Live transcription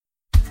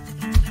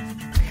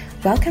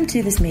Welcome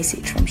to this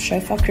message from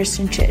Shofar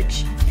Christian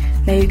Church.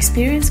 May you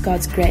experience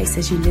God's grace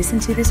as you listen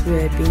to this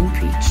word being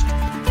preached.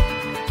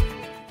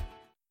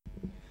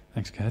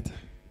 Thanks, Kat.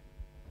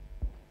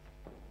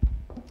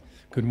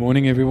 Good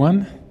morning,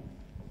 everyone.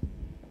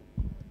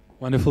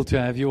 Wonderful to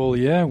have you all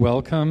here.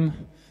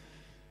 Welcome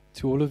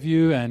to all of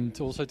you, and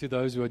also to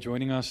those who are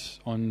joining us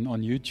on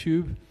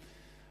YouTube.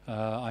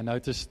 I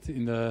noticed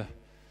in the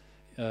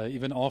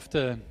even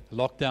after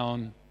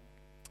lockdown,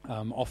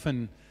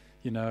 often,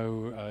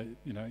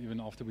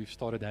 even after we've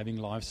started having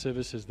live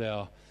services, there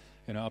are,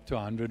 up to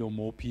 100 or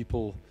more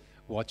people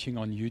watching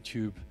on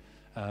YouTube.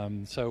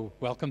 So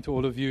welcome to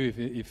all of you.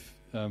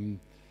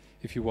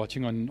 If you're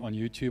watching on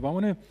YouTube, I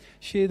want to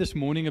share this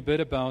morning a bit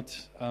about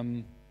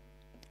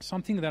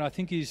something that I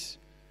think is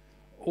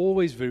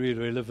always very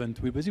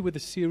relevant. We're busy with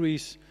a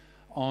series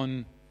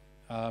on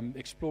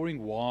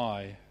exploring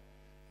why,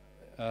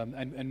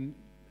 and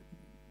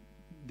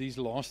these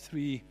last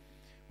three,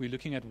 we're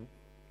looking at,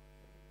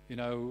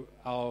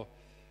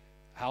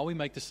 how we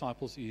make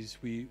disciples is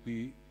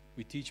we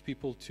teach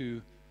people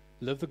to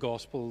live the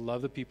gospel,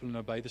 love the people, and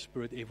obey the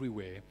Spirit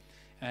everywhere.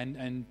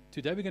 And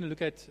today we're going to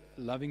look at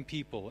loving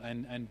people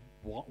and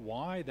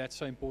why that's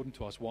so important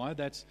to us, why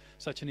that's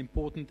such an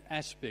important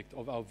aspect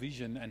of our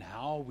vision and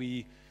how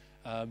we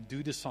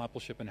do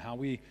discipleship and how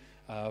we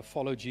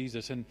follow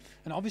Jesus. And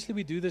obviously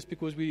we do this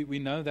because we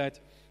know that,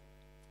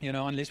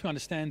 unless we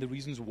understand the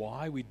reasons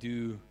why we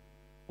do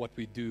what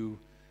we do,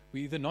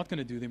 we're either not going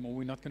to do them or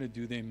we're not going to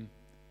do them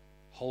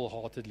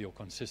wholeheartedly or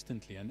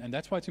consistently. And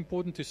that's why it's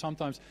important to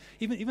sometimes,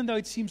 even though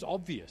it seems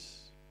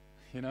obvious,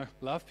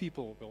 love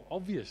people, well,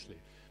 obviously,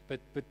 but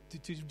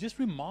to just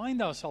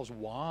remind ourselves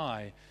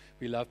why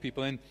we love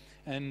people.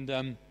 And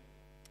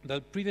the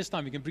previous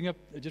time, we can bring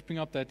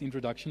up that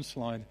introduction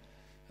slide,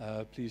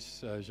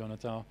 please,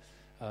 Jonathan,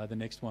 the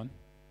next one.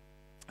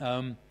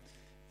 I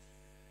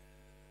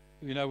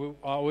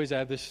always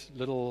have this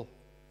little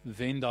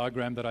Venn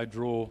diagram that I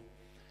draw.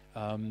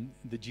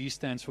 The G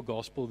stands for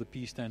gospel, the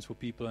P stands for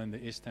people, and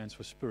the S stands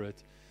for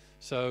spirit.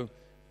 So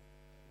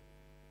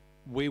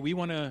where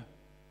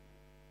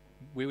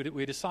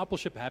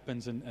discipleship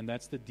happens, and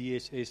that's the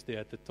DSS there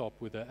at the top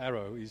with the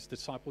arrow,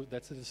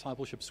 that's the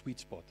discipleship sweet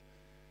spot.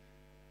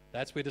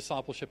 That's where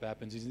discipleship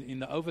happens, is in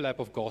the overlap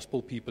of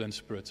gospel, people, and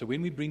spirit. So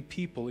when we bring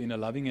people in a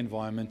loving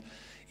environment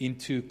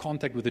into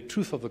contact with the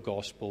truth of the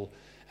gospel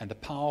and the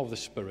power of the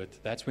Spirit,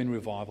 that's when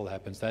revival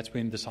happens. That's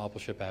when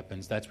discipleship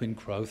happens. That's when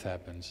growth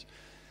happens.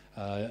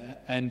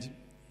 And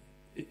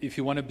if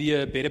you want to be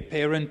a better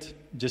parent,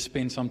 just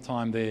spend some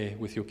time there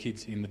with your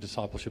kids in the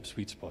discipleship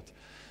sweet spot.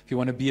 If you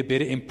want to be a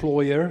better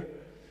employer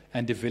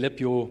and develop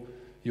your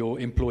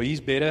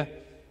employees better,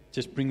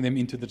 just bring them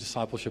into the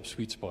discipleship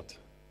sweet spot.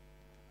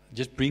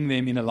 Just bring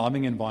them in a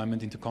loving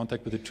environment into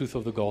contact with the truth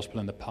of the gospel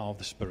and the power of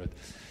the Spirit.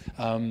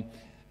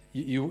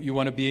 You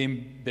want to be a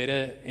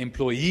better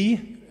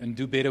employee and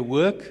do better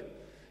work.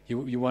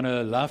 You want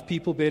to love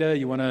people better.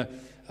 You want to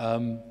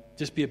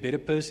just be a better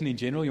person in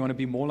general. You want to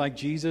be more like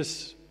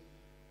Jesus.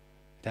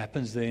 It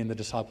happens there in the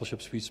discipleship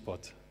sweet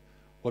spot.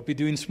 What we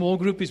do in small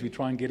group is we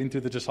try and get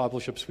into the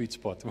discipleship sweet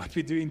spot. What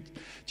we do in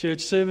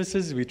church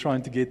services, we're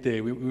trying to get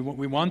there.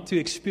 We want to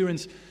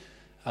experience,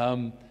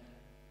 in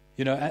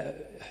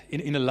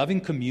a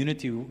loving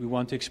community, we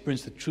want to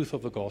experience the truth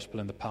of the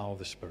gospel and the power of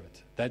the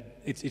Spirit. That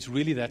it's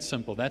really that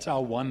simple. That's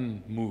our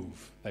one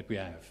move that we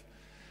have.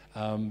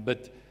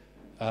 But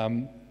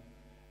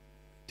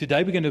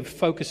today we're going to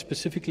focus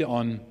specifically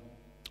on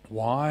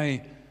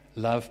why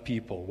love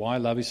people, why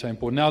love is so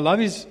important. Now,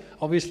 love is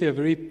obviously a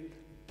very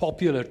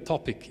popular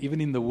topic, even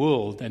in the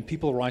world, and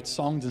people write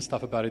songs and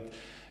stuff about it.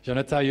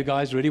 Jonathan, you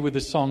guys ready with the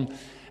song?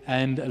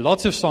 And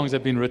lots of songs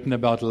have been written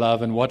about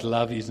love and what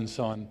love is and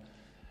so on.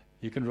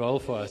 You can roll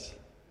for us.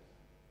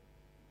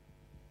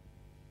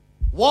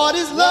 What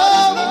is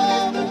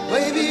love?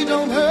 Baby,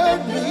 don't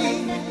hurt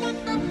me.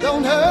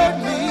 Don't hurt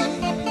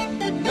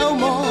me no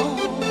more.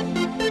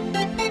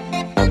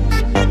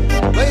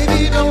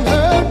 Baby, don't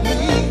hurt me.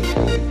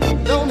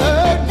 Don't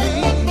hurt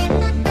me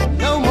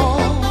no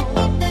more.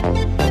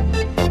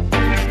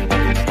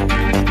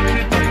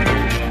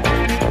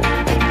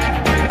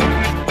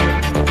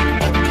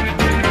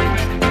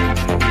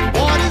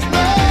 What is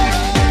love?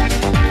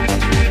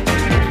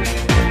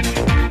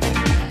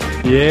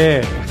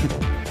 Yeah.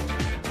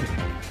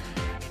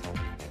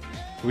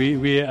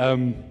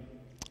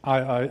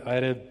 I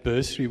had a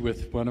bursary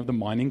with one of the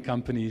mining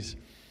companies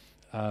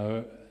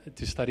to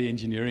study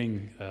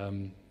engineering,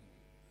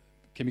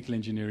 chemical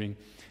engineering,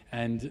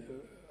 and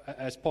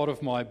as part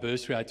of my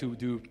bursary I had to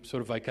do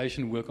sort of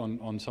vacation work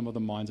on some of the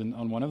mines, and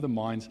on one of the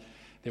mines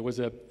there was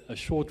a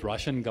short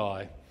Russian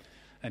guy,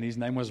 and his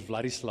name was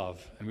Vladislav,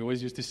 and we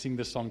always used to sing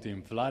the song to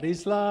him,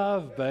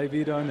 Vladislav,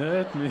 baby, don't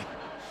hurt me,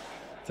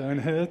 don't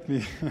hurt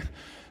me.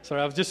 Sorry,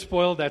 I've just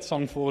spoiled that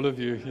song for all of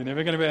you. You're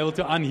never going to be able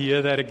to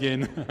unhear that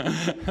again.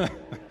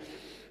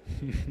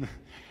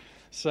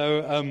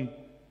 So,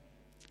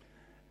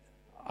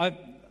 I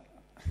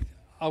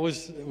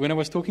was when I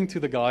was talking to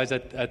the guys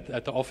at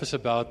the office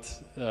about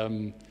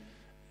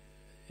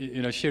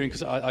sharing,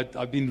 because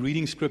I've been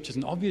reading scriptures,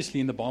 and obviously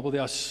in the Bible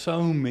there are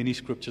so many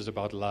scriptures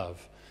about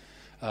love,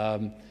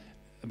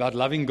 about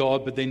loving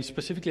God, but then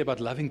specifically about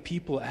loving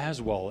people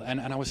as well. And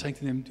I was saying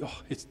to them,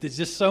 there's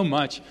just so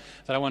much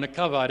that I want to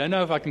cover. I don't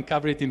know if I can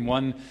cover it in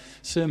one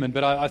sermon,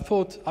 but I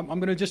thought I'm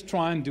going to just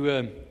try and do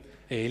a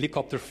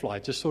helicopter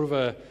flight, just sort of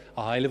a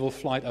high-level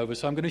flight over.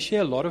 So I'm going to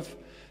share a lot of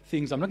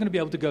things. I'm not going to be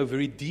able to go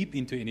very deep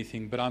into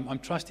anything, but I'm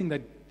trusting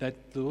that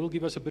the Lord will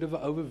give us a bit of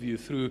an overview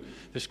through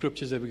the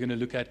scriptures that we're going to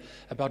look at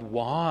about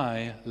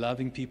why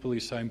loving people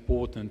is so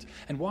important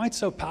and why it's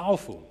so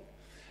powerful.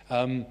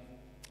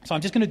 So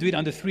I'm just going to do it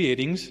under 3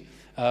 headings.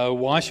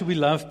 Why should we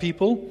love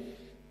people?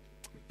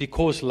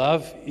 Because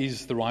love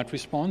is the right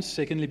response.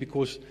 Secondly,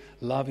 because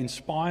love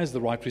inspires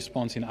the right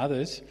response in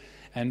others.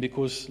 And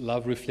because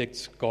love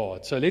reflects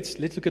God. So let's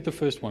look at the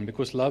first one,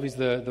 because love is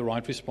the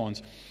right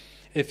response.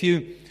 If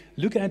you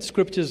look at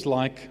scriptures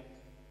like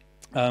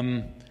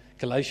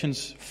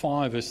Galatians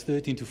 5, verse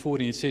 13 to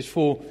 14, it says,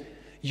 "For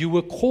you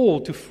were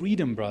called to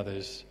freedom,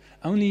 brothers.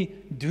 Only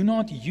do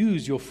not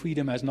use your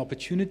freedom as an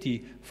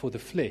opportunity for the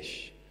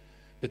flesh,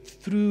 but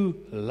through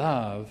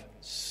love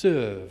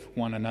serve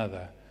one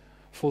another.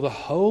 For the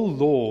whole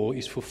law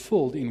is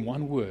fulfilled in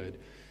one word: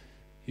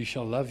 you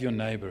shall love your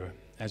neighbor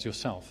as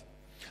yourself."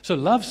 So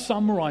love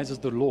summarizes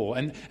the law,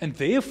 and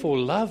therefore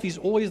love is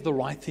always the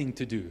right thing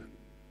to do.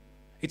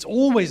 It's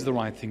always the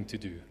right thing to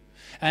do.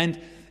 And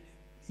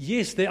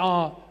yes, there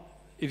are,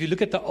 if you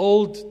look at the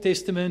Old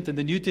Testament and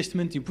the New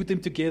Testament, you put them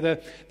together,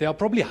 there are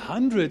probably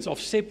hundreds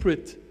of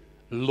separate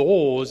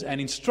laws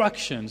and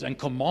instructions and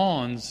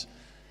commands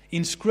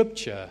in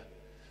Scripture.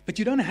 But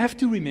you don't have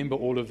to remember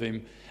all of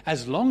them,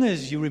 as long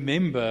as you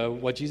remember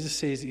what Jesus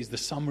says is the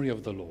summary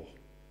of the law.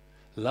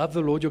 Love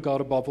the Lord your God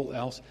above all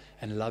else,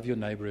 and love your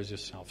neighbor as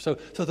yourself. So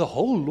the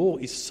whole law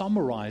is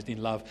summarized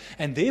in love.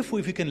 And therefore,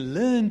 if we can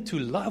learn to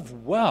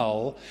love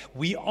well,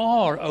 we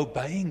are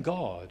obeying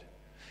God.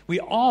 We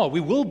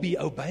will be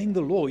obeying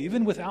the law,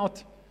 even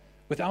without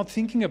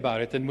thinking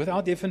about it, and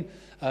without even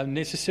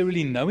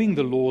necessarily knowing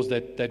the laws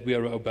that we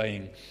are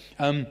obeying.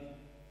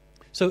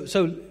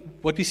 So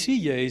what we see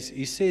here is,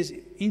 he says,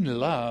 in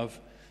love,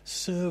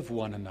 serve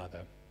one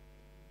another.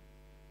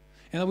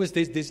 In other words,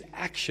 there's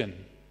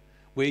action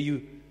where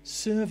you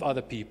serve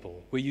other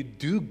people, where you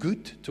do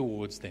good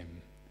towards them,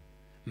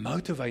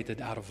 motivated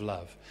out of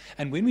love.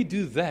 And when we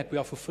do that, we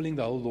are fulfilling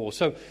the whole law.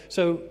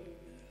 So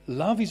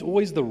love is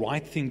always the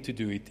right thing to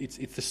do.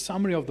 It's the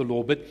summary of the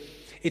law, but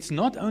it's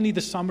not only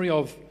the summary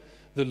of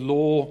the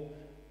law,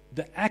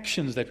 the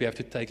actions that we have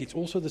to take, it's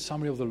also the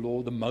summary of the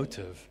law, the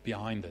motive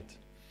behind it.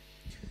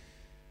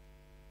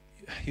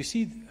 You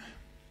see,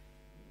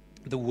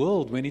 the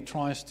world, when it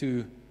tries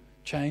to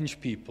change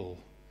people,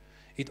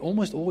 it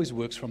almost always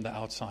works from the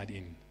outside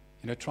in,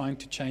 trying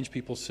to change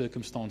people's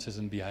circumstances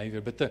and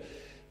behavior. But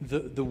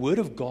the Word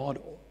of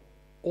God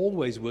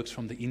always works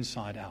from the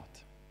inside out.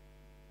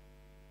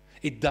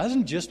 It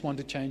doesn't just want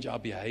to change our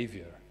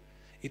behavior.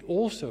 It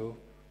also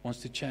wants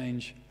to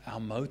change our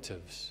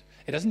motives.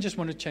 It doesn't just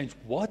want to change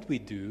what we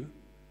do,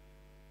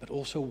 but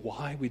also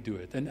why we do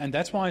it. And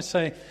that's why I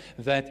say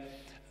that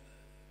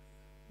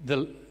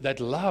that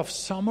love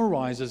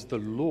summarizes the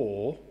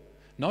law,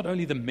 not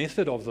only the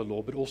method of the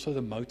law, but also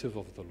the motive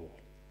of the law.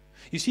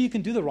 You see, you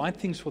can do the right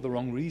things for the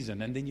wrong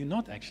reason, and then you're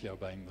not actually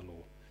obeying the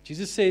law.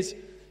 Jesus says,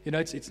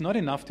 it's not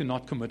enough to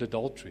not commit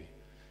adultery.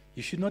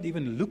 You should not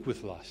even look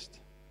with lust.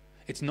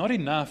 It's not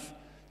enough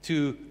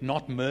to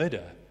not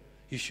murder.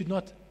 You should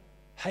not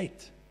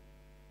hate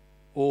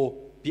or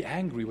be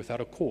angry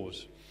without a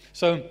cause.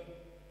 So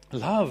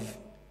love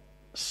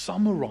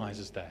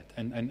summarizes that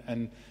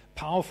and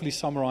powerfully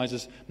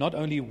summarizes not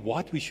only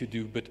what we should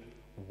do, but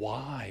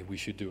why we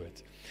should do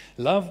it.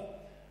 Love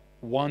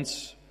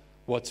wants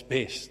what's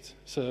best.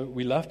 So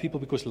we love people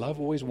because love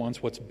always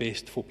wants what's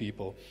best for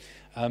people.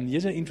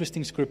 Here's an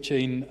interesting scripture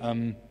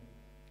in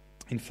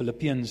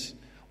Philippians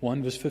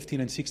 1, verse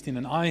 15 and 16.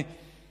 And I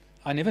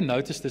never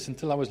noticed this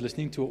until I was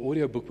listening to an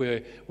audiobook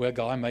where a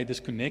guy made this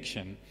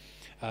connection.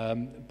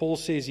 Paul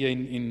says here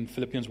in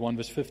Philippians 1,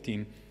 verse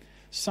 15,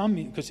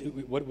 because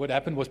what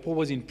happened was Paul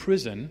was in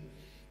prison,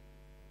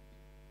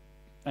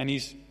 and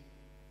he's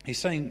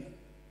saying,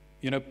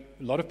 a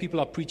lot of people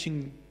are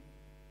preaching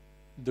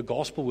the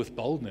gospel with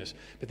boldness.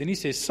 But then he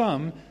says,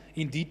 some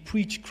indeed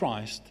preach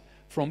Christ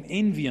from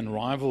envy and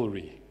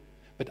rivalry,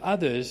 but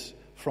others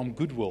from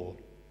goodwill.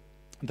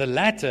 The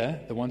latter,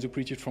 the ones who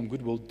preach it from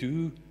goodwill,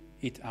 do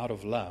it out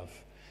of love,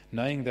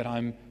 knowing that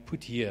I'm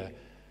put here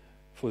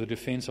for the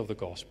defense of the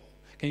gospel.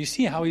 Can you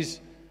see how he's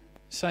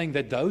saying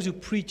that those who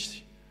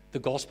preach the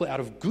gospel out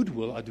of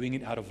goodwill are doing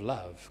it out of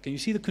love? Can you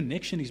see the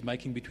connection he's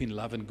making between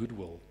love and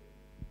goodwill?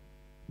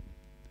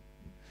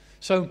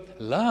 So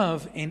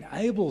love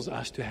enables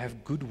us to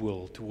have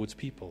goodwill towards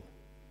people.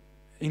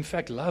 In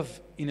fact,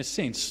 love, in a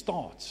sense,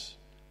 starts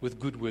with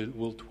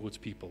goodwill towards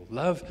people.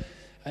 Love,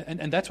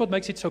 and that's what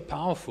makes it so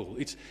powerful.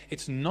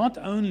 It's not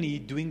only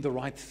doing the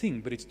right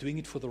thing, but it's doing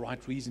it for the right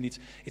reason.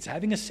 It's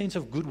having a sense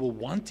of goodwill,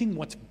 wanting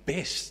what's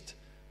best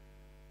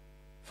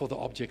for the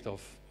object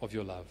of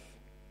your love.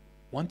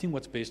 Wanting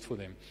what's best for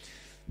them.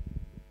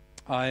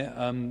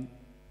 I've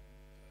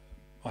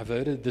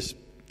heard this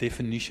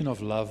definition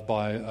of love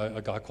by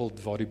a guy called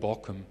Vadi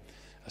Bakum.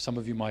 Some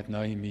of you might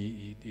know him.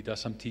 He does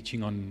some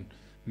teaching on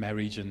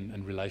marriage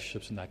and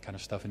relationships and that kind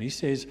of stuff. And he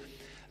says,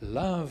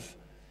 love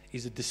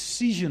is a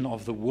decision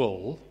of the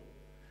will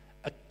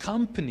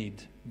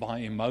accompanied by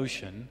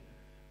emotion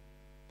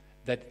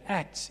that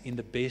acts in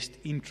the best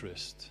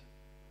interest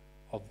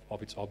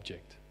of its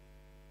object.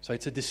 So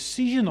it's a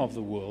decision of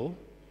the will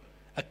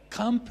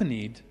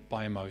accompanied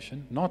by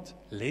emotion, not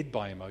led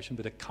by emotion,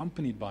 but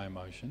accompanied by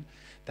emotion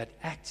that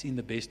acts in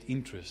the best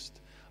interest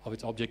of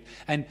its object.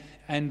 And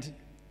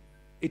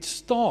it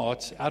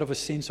starts out of a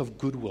sense of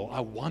goodwill.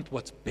 I want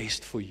what's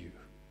best for you.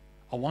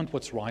 I want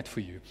what's right for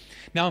you.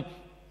 Now,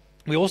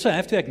 we also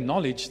have to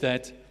acknowledge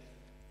that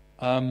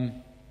there's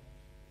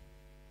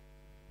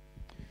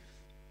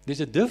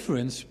a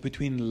difference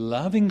between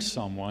loving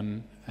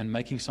someone and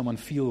making someone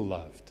feel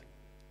loved.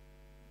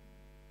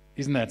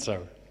 Isn't that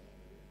so?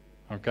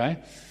 Okay?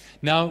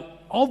 Now,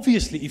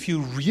 obviously, if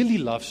you really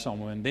love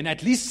someone, then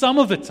at least some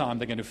of the time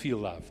they're going to feel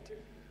loved.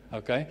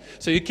 Okay?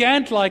 So you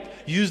can't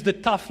use the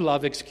tough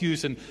love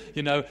excuse and,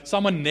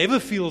 someone never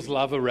feels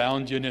love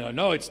around you.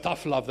 No, it's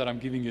tough love that I'm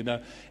giving you.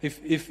 No.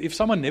 If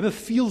someone never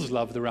feels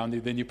loved around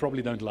you, then you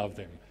probably don't love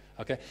them.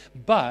 Okay?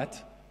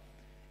 But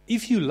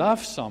if you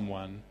love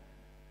someone,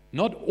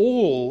 not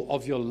all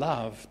of your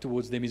love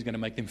towards them is going to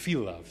make them feel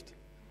loved.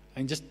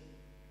 And just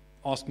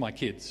ask my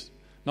kids.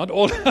 Not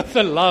all of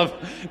the love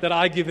that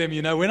I give them,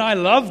 when I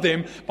love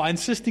them by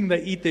insisting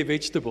they eat their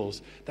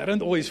vegetables, they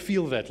don't always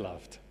feel that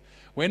loved.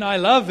 When I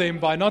love them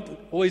by not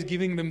always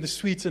giving them the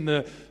sweets and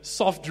the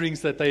soft drinks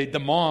that they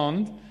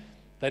demand,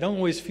 they don't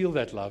always feel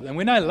that love. And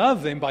when I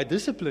love them by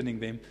disciplining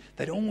them,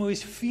 they don't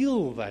always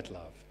feel that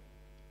love.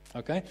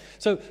 Okay?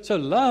 So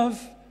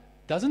love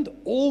doesn't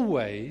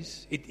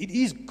always, it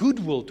is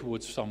goodwill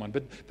towards someone,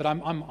 but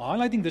I'm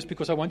highlighting this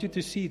because I want you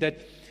to see that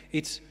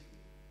it's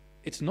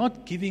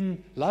not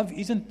giving, love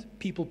isn't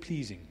people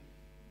pleasing.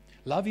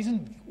 Love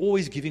isn't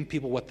always giving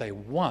people what they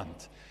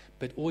want,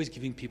 but always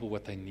giving people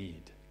what they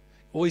need.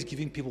 Always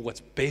giving people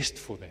what's best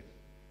for them.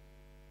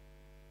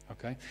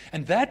 Okay?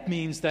 And that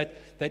means that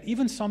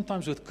even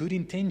sometimes with good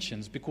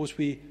intentions, because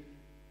we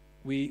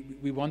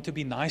want to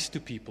be nice to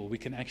people, we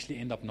can actually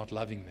end up not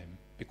loving them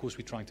because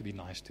we're trying to be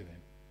nice to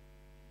them.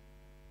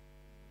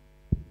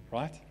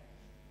 Right?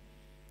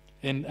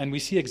 And we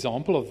see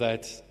example of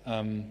that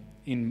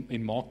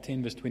in Mark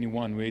 10, verse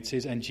 21, where it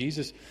says, and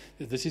Jesus,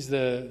 this is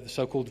the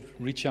so-called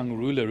rich young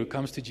ruler who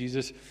comes to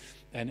Jesus,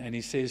 and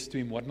he says to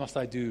him, what must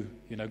I do?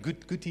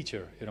 Good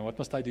teacher, what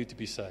must I do to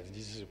be saved? And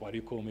Jesus says, why do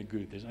you call me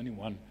good? There's only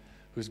one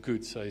who's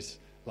good. So it's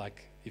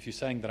like, if you're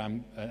saying that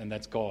I'm, and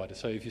that's God.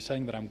 So if you're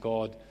saying that I'm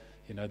God,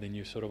 then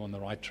you're sort of on the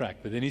right track.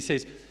 But then he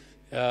says,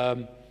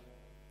 go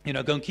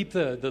and keep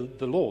the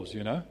laws,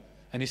 And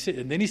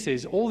then he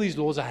says, all these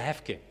laws I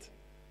have kept.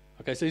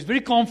 Okay, so he's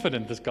very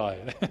confident, this guy.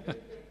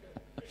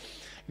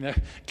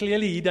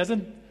 Clearly he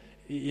doesn't,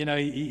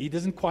 he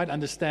doesn't quite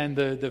understand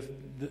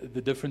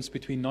the difference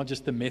between not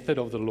just the method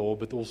of the law,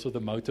 but also the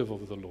motive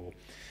of the law.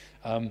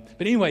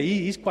 But anyway,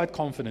 he's quite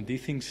confident. He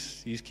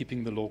thinks he's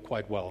keeping the law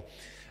quite well.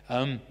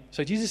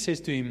 So Jesus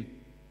says to him,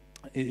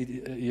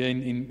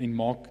 in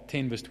Mark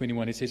 10, verse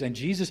 21, it says, and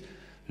Jesus,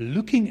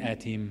 looking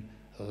at him,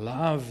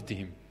 loved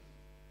him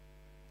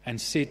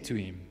and said to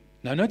him.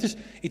 Now notice,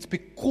 it's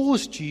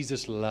because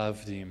Jesus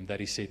loved him that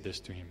he said this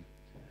to him.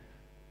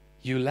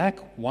 You lack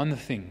one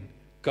thing.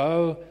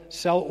 Go,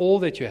 sell all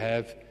that you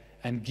have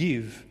and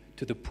give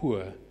to the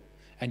poor,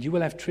 and you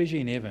will have treasure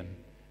in heaven,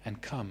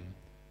 and come,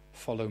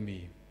 follow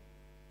me.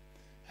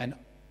 And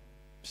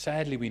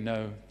sadly we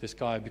know this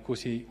guy,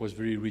 because he was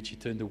very rich, he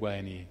turned away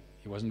and he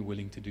wasn't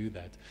willing to do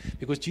that.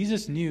 Because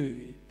Jesus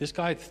knew, this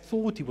guy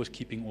thought he was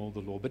keeping all the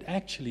law, but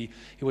actually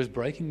he was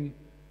breaking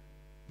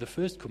the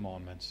first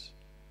commandments.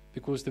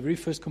 Because the very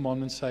first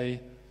commandments say,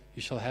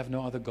 you shall have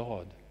no other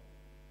God.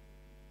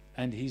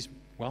 And his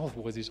wealth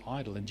was his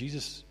idol. And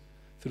Jesus,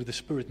 through the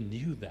Spirit,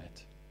 knew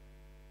that.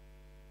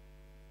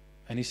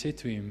 And he said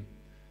to him,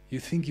 you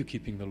think you're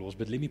keeping the laws,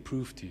 but let me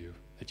prove to you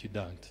that you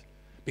don't.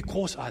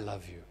 Because I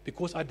love you.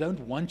 Because I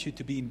don't want you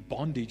to be in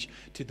bondage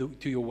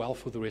to your wealth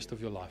for the rest of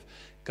your life.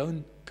 Go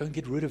and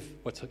get rid of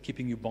what's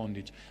keeping you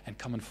bondage and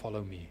come and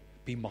follow me.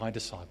 Be my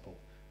disciple.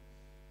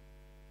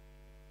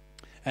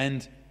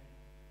 And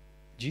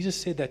Jesus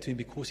said that to him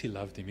because he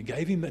loved him. He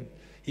gave him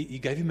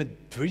a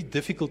very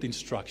difficult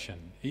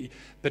instruction.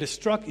 But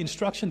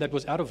instruction that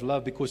was out of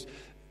love, because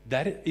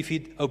that if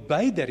he'd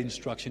obeyed that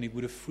instruction, it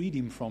would have freed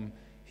him from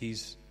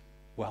his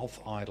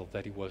wealth idol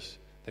that he was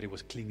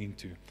clinging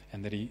to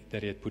and that he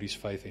had put his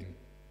faith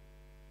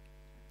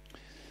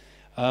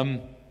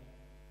in.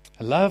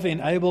 Love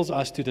enables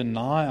us to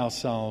deny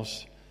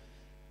ourselves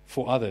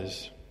for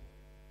others.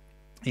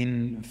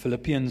 In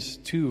Philippians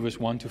 2, verse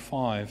 1 to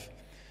 5,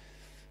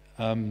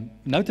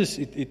 notice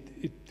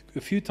it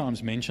a few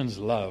times mentions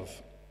love.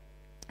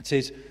 It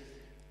says,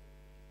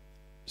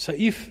 so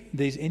if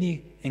there's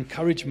any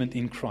encouragement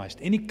in Christ,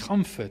 any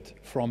comfort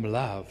from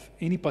love,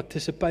 any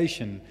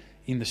participation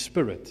in the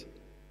Spirit,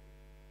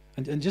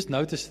 and just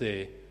notice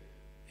there,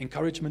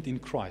 encouragement in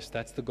Christ,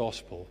 that's the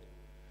gospel.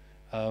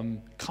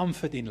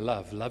 Comfort in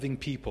love, loving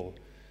people.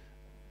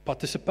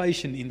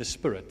 Participation in the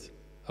Spirit,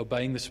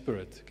 obeying the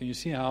Spirit. Can you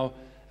see how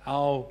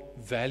our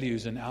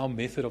values and our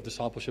method of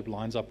discipleship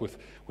lines up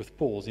with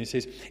Paul's? And he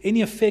says,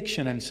 any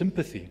affection and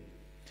sympathy.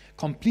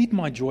 Complete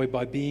my joy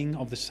by being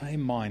of the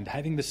same mind,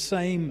 having the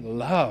same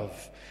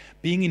love,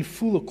 being in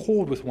full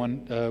accord with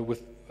one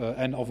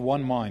and of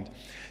one mind.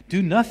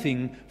 Do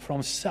nothing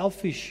from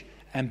selfish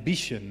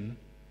ambition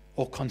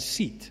or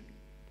conceit,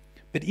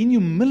 but in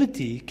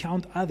humility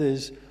count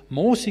others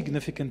more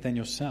significant than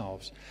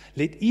yourselves.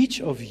 Let each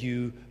of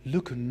you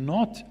look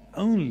not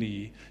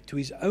only to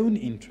his own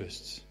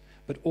interests,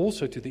 but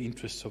also to the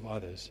interests of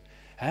others.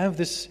 Have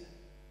this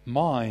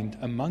mind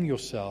among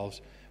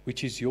yourselves,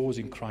 which is yours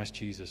in Christ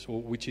Jesus,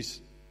 or which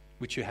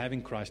you have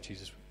in Christ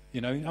Jesus.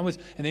 And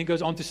then he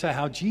goes on to say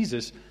how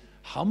Jesus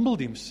humbled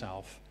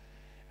himself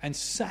and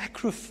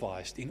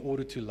sacrificed in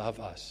order to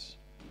love us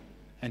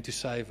and to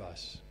save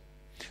us.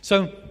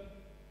 So,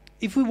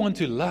 if we want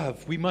to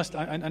love, we must,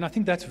 and I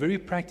think that's very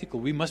practical,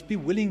 we must be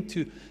willing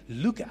to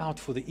look out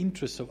for the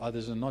interests of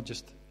others and not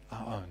just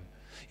our own.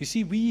 You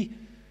see, we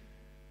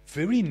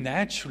very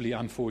naturally,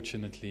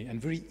 unfortunately,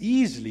 and very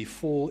easily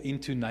fall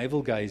into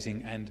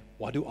navel-gazing and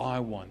what do I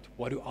want?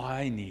 What do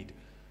I need?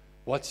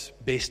 What's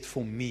best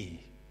for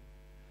me?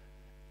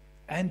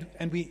 And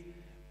we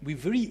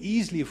very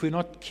easily, if we're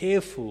not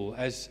careful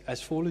as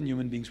fallen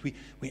human beings, we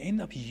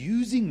end up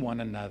using one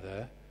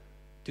another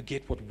to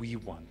get what we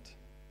want.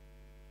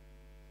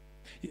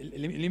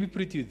 Let me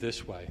put it to you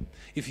this way.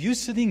 If you're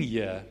sitting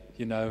here,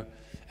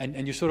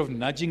 and you're sort of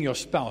nudging your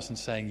spouse and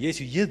saying, yes,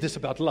 you hear this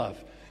about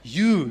love.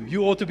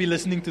 You ought to be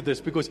listening to this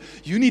because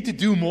you need to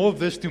do more of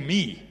this to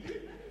me.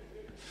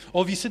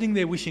 Or if you're sitting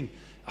there wishing,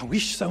 I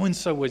wish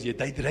so-and-so was here.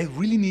 They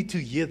really need to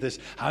hear this,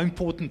 how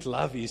important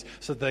love is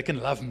so they can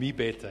love me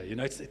better.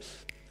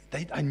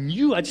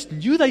 I just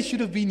knew they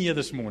should have been here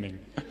this morning.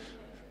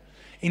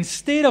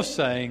 Instead of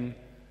saying,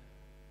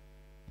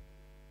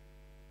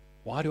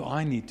 why do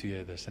I need to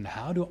hear this? And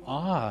how do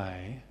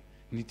I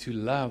need to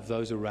love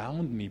those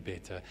around me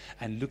better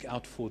and look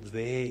out for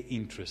their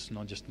interests,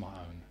 not just my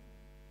own?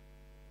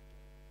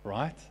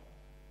 Right?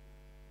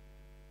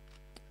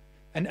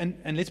 And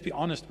let's be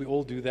honest, we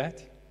all do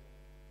that.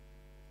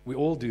 We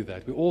all do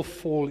that. We all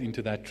fall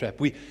into that trap.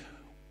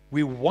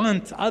 We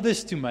want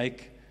others to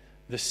make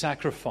the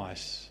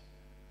sacrifice,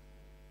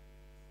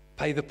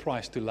 pay the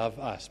price to love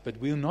us, but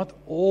we're not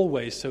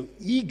always so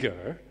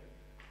eager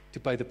to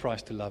pay the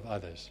price to love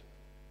others.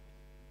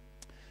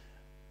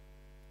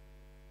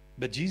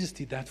 But Jesus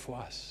did that for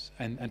us.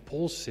 And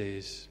Paul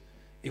says,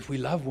 if we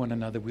love one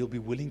another, we'll be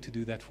willing to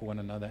do that for one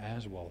another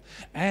as well.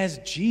 As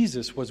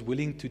Jesus was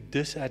willing to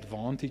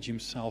disadvantage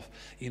himself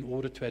in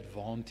order to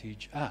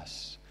advantage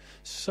us.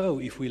 So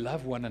if we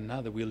love one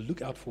another, we'll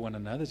look out for one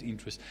another's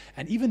interests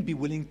and even be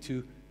willing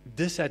to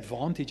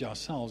disadvantage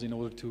ourselves in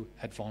order to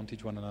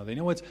advantage one another. In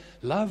other words,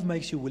 love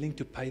makes you willing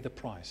to pay the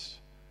price,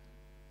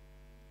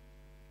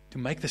 to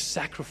make the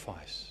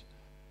sacrifice,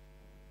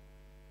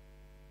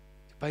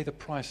 to pay the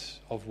price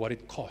of what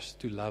it costs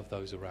to love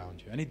those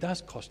around you. And it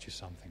does cost you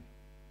something.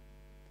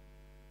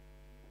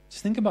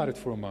 Just think about it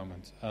for a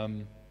moment.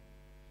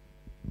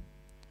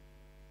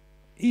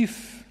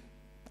 If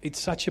it's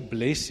such a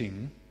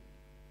blessing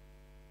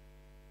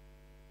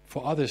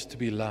for others to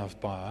be loved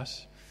by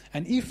us,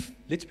 and if,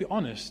 let's be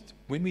honest,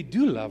 when we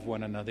do love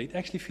one another, it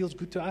actually feels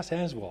good to us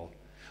as well.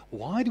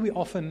 Why do we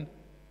often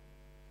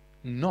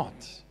not?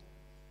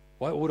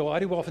 Why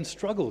do we often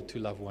struggle to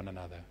love one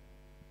another?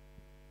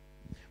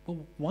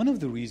 Well, one of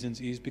the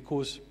reasons is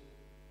because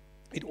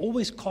it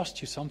always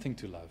costs you something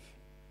to love.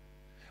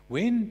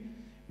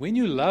 When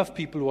you love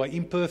people who are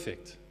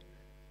imperfect,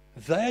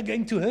 they are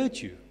going to hurt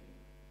you.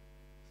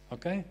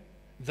 Okay?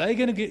 They're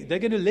going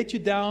to let you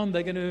down.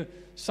 They're going to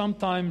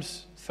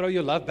sometimes throw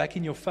your love back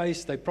in your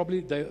face. They're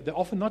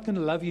often not going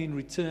to love you in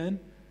return.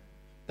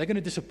 They're going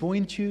to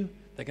disappoint you.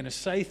 They're going to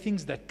say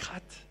things that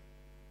cut,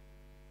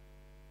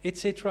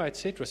 etc.,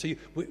 etc. So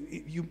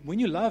when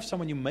you love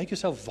someone, you make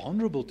yourself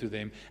vulnerable to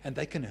them, and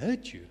they can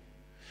hurt you.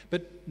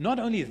 But not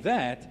only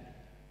that,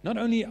 not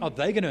only are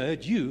they going to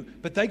hurt you,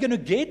 but they're going to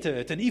get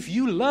hurt. And if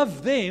you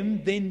love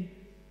them, then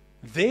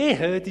their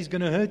hurt is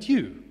going to hurt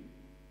you.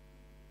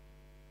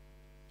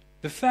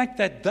 The fact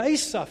that they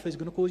suffer is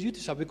going to cause you to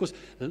suffer, because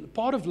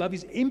part of love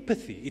is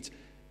empathy. It's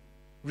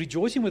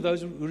rejoicing with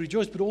those who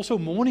rejoice, but also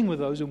mourning with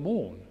those who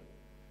mourn.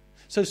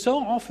 So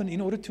often,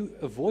 in order to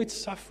avoid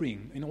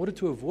suffering, in order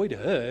to avoid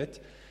hurt,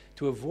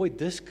 to avoid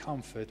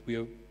discomfort, we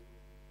are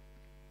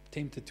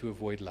tempted to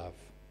avoid love.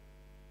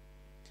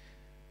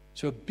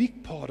 So a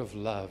big part of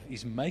love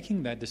is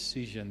making that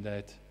decision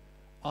that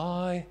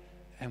I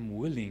am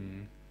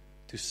willing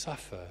to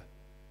suffer,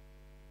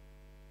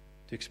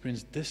 to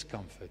experience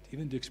discomfort,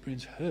 even to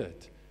experience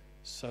hurt,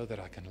 so that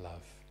I can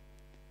love.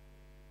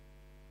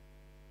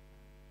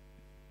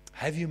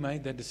 Have you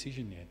made that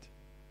decision yet?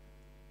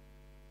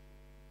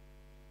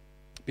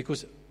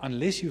 Because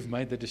unless you've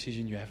made the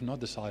decision, you have not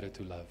decided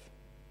to love.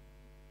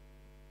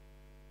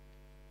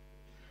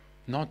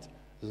 Not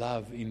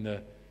love in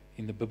the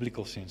in the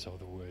biblical sense of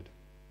the word.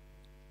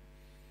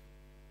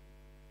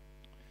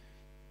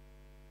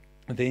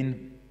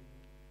 Then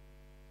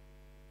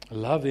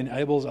love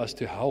enables us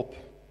to help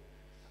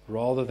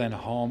rather than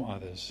harm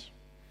others.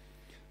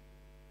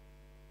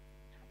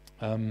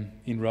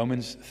 In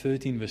Romans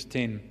 13 verse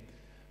 10,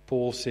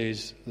 Paul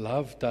says,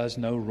 love does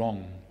no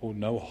wrong or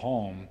no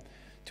harm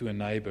to a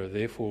neighbor.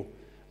 Therefore,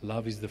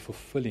 love is the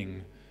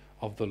fulfilling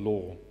of the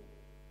law.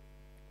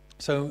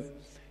 So,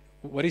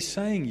 what he's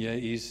saying here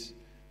is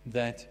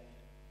that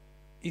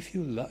if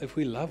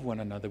we love one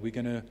another, we're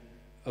going to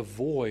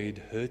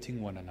avoid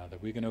hurting one another.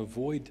 We're going to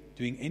avoid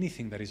doing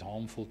anything that is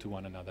harmful to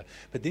one another.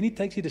 But then he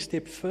takes it a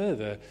step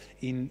further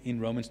in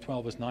Romans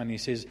 12 verse 9. He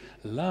says,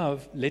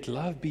 let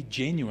love be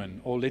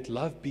genuine, or let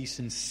love be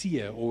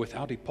sincere or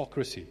without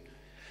hypocrisy.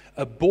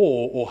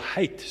 Abhor or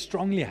hate,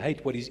 strongly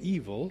hate what is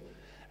evil,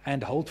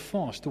 and hold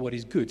fast to what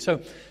is good.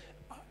 So,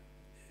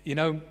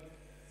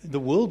 the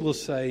world will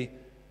say,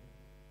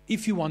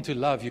 if you want to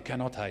love, you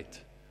cannot hate.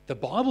 The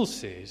Bible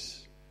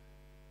says,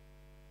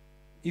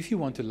 if you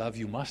want to love,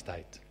 you must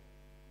hate.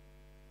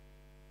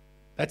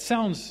 That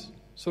sounds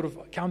sort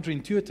of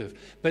counterintuitive,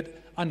 but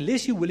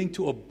unless you're willing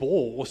to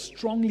abhor or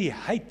strongly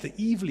hate the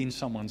evil in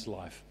someone's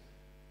life,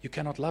 you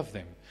cannot love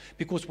them.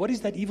 Because what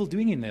is that evil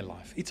doing in their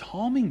life? It's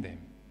harming them.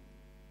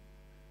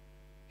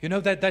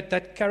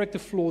 That character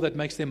flaw that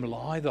makes them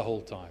lie the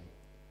whole time.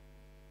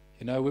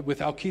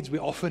 With our kids, we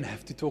often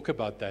have to talk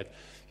about that,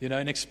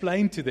 and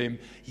explain to them,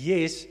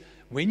 yes,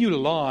 when you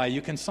lie,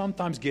 you can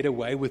sometimes get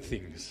away with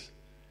things.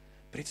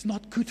 But it's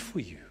not good for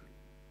you.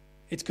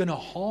 It's going to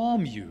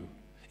harm you.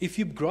 If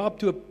you grow up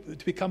to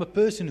become a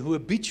person who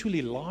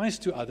habitually lies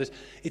to others,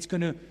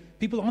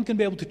 people aren't going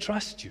to be able to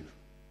trust you.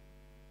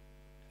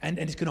 And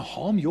it's going to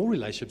harm your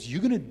relationships.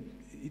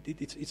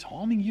 It's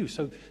harming you.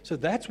 So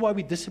that's why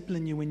we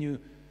discipline you when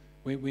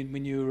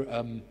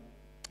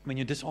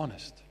you're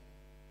dishonest.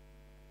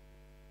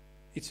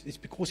 It's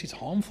because it's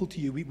harmful to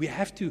you. We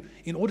have to,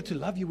 in order to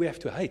love you, we have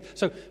to hate.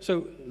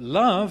 So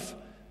love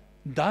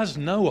does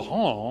no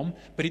harm,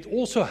 but it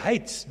also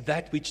hates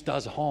that which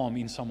does harm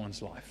in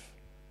someone's life,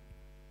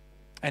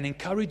 and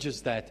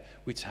encourages that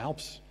which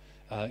helps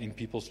in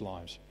people's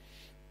lives.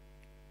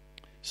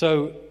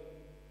 So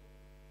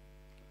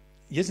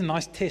here's a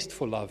nice test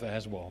for love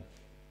as well.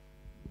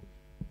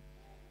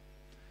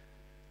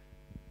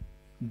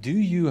 Do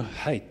you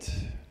hate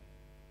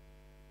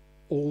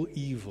all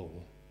evil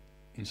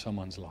in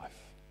someone's life?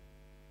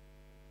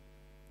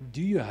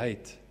 Do you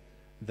hate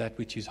that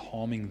which is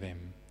harming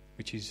them,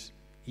 which is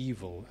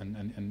evil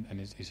and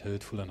is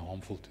hurtful and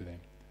harmful to them?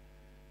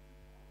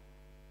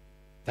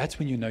 That's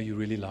when you know you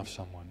really love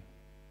someone.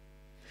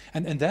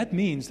 And that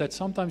means that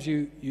sometimes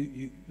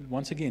you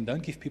once again,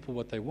 don't give people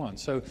what they want.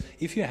 So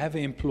if you have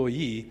an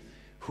employee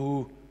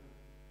who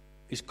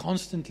is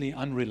constantly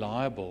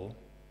unreliable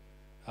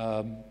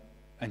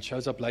and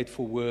shows up late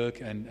for work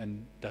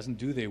and doesn't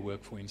do their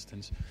work, for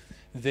instance,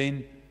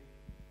 then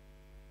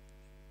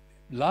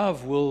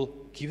love will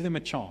give them a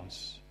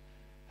chance,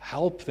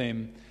 help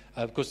them,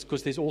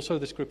 because there's also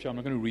the scripture, I'm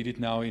not going to read it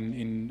now,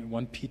 in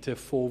 1 Peter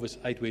 4 verse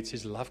 8, where it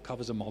says love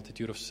covers a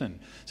multitude of sin.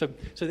 So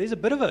there's a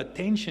bit of a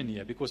tension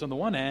here, because on the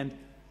one hand,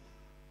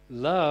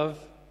 love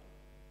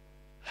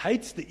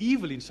hates the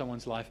evil in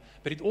someone's life,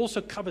 but it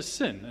also covers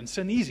sin, and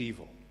sin is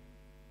evil.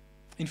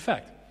 In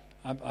fact,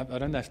 I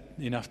don't have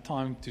enough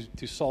time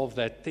to solve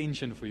that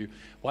tension for you.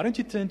 Why don't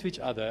you turn to each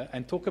other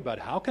and talk about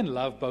how can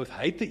love both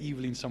hate the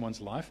evil in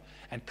someone's life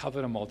and cover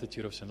a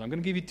multitude of sins? I'm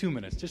going to give you 2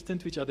 minutes. Just turn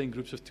to each other in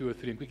groups of 2 or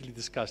 3 and quickly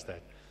discuss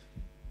that.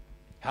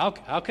 How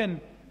can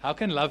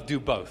love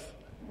do both?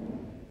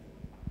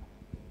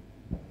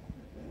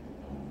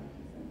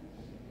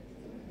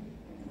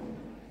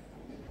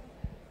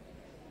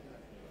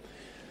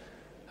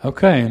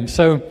 Okay,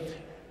 so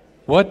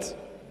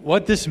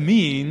what this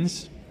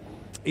means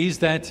is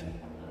that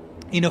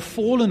in a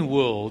fallen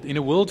world, in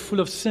a world full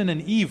of sin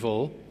and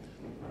evil,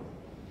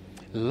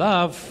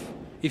 love,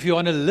 if you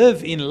want to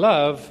live in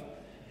love,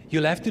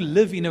 you'll have to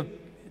live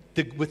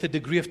with a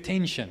degree of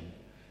tension.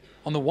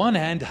 On the one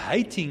hand,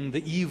 hating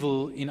the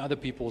evil in other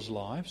people's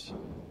lives,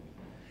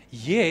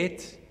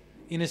 yet,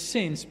 in a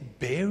sense,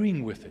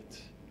 bearing with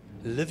it,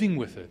 living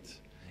with it,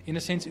 in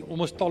a sense,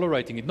 almost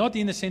tolerating it. Not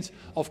in the sense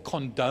of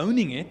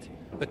condoning it,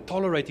 but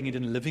tolerating it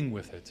and living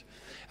with it.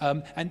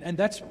 And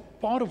that's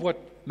part of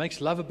what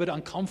makes love a bit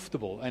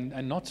uncomfortable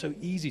and not so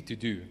easy to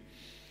do.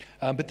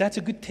 But that's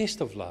a good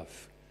test of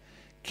love.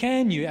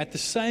 Can you, at the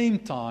same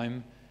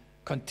time,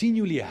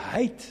 continually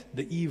hate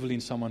the evil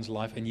in someone's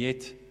life and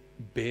yet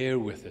bear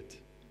with it?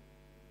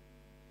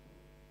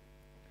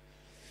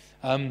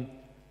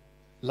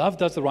 Love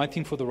does the right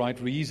thing for the right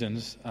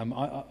reasons.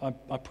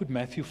 I put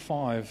Matthew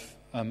 5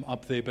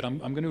 up there, but I'm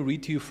going to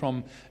read to you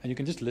from, and you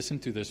can just listen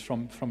to this,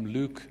 from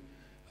Luke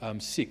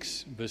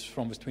 6,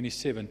 from verse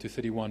 27 to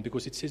 31,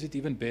 because it says it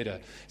even better.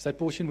 It's that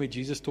portion where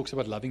Jesus talks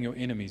about loving your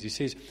enemies. He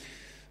says,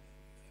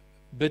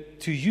 "But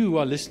to you who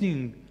are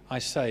listening, I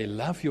say,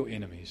 love your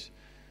enemies.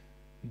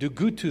 Do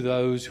good to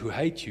those who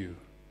hate you.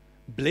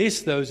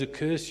 Bless those who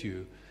curse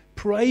you.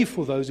 Pray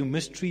for those who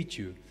mistreat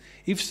you.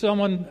 If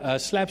someone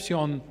slaps you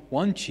on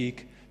one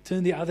cheek,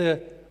 turn the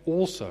other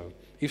also.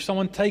 If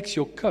someone takes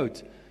your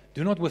coat,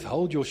 do not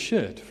withhold your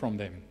shirt from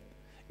them.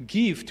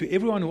 Give to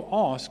everyone who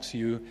asks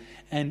you,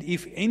 and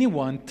if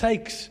anyone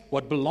takes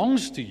what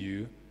belongs to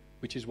you,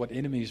 which is what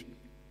enemies,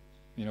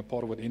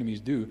 part of what enemies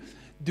do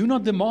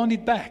not demand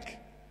it back.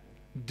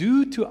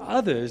 Do to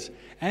others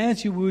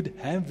as you would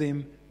have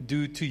them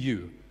do to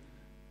you.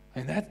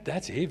 And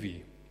that's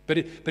heavy. But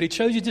it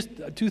shows you just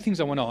two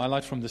things I want to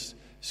highlight from this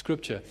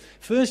scripture.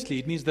 Firstly,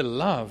 it means the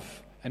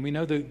love, and we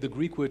know the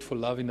Greek word for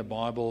love in the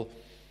Bible,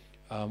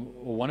 or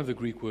one of the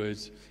Greek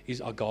words,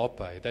 is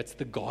agape. That's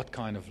the God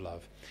kind of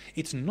love.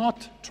 It's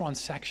not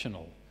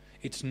transactional.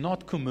 It's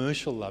not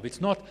commercial love.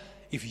 It's not,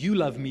 if you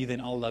love me,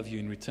 then I'll love you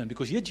in return.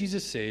 Because here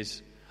Jesus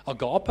says,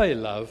 agape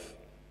love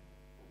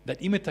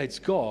that imitates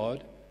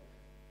God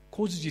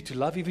causes you to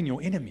love even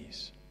your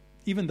enemies,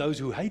 even those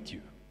who hate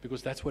you,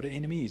 because that's what an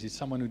enemy is. It's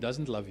someone who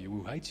doesn't love you,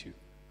 who hates you.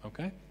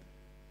 Okay?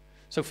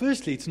 So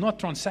firstly, it's not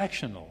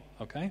transactional.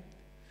 Okay?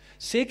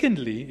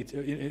 Secondly,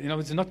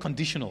 it's not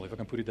conditional, if I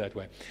can put it that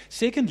way.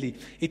 Secondly,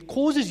 it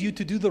causes you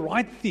to do the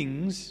right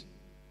things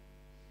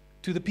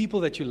to the people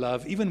that you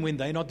love, even when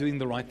they're not doing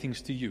the right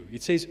things to you.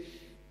 It says,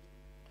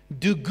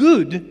 do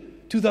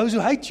good to those who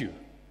hate you.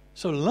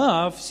 So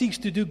love seeks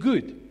to do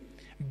good.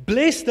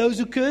 Bless those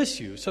who curse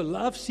you. So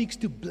love seeks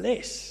to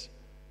bless,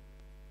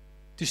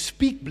 to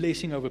speak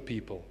blessing over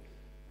people.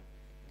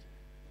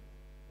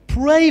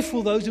 Pray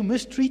for those who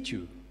mistreat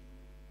you.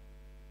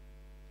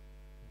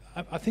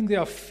 I think there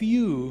are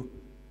few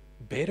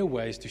better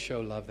ways to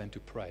show love than to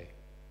pray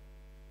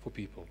for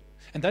people.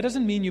 And that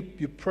doesn't mean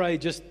you pray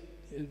just,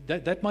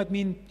 that might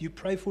mean you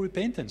pray for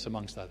repentance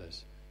amongst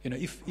others.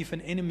 If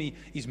an enemy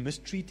is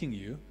mistreating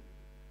you,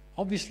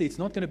 obviously it's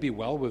not going to be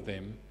well with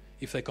them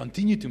if they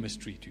continue to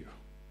mistreat you.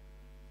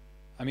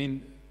 I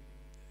mean,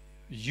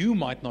 you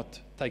might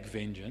not take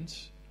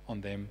vengeance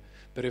on them,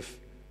 but if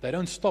they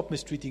don't stop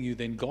mistreating you,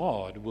 then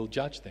God will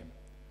judge them.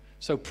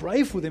 So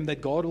pray for them that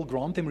God will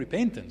grant them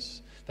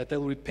repentance, that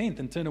they'll repent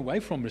and turn away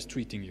from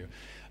mistreating you.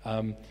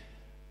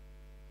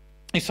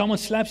 If someone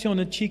slaps you on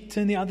the cheek,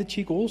 turn the other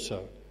cheek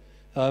also.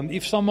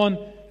 If someone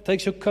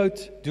takes your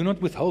coat, do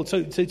not withhold. So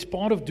it's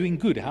part of doing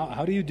good.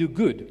 How do you do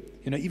good?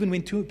 Even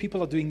when two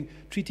people are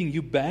treating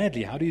you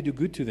badly, how do you do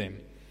good to them?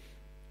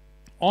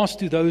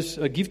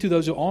 Give to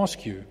those who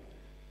ask you,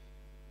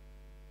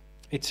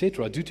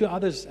 etc. Do to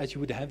others as you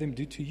would have them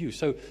do to you.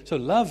 So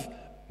love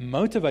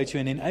motivates you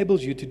and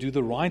enables you to do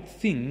the right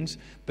things,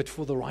 but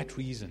for the right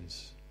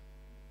reasons.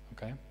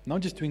 Okay? Not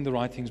just doing the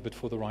right things, but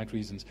for the right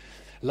reasons.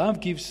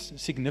 Love gives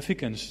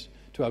significance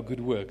to our good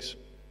works.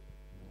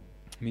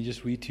 Let me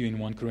just read to you in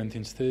 1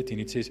 Corinthians 13.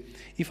 It says,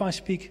 if I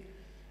speak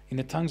in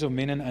the tongues of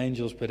men and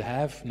angels, but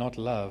have not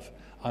love,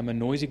 I'm a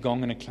noisy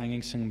gong and a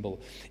clanging cymbal.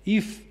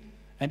 If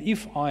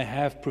I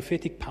have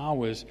prophetic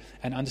powers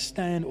and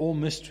understand all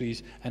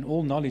mysteries and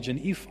all knowledge, and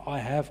if I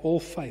have all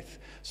faith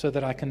so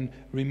that I can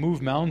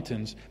remove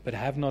mountains, but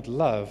have not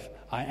love,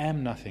 I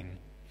am nothing.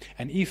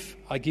 And if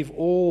I give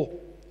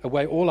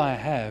away all I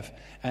have,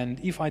 and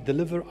if I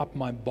deliver up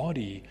my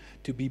body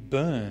to be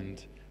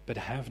burned, but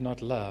have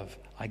not love,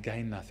 I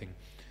gain nothing.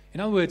 In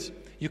other words,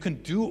 you can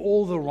do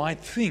all the right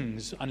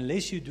things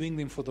unless you're doing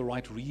them for the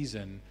right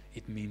reason.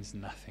 It means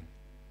nothing.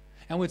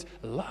 In other words,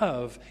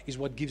 love is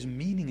what gives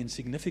meaning and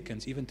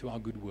significance even to our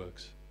good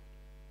works.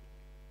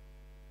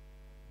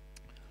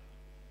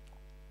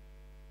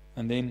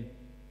 And then,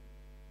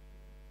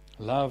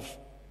 love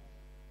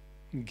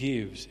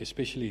gives,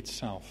 especially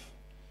itself.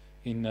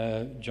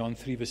 In John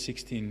 3 verse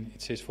 16,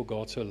 it says, for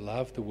God so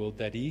loved the world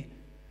that He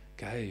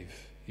gave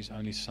His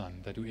only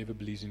Son, that whoever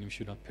believes in Him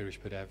should not perish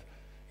but have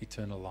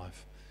eternal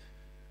life.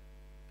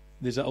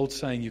 There's an old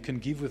saying, you can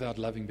give without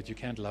loving, but you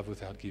can't love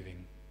without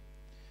giving.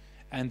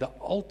 And the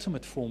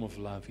ultimate form of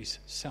love is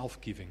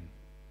self-giving.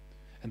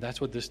 And that's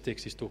what this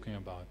text is talking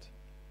about.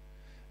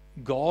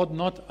 God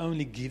not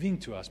only giving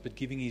to us, but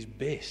giving His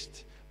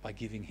best by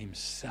giving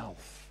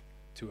Himself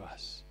to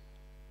us.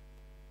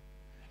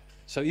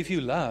 So if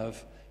you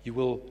love, you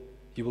will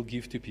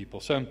give to people.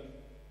 So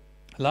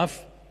love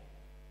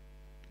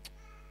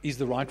is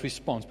the right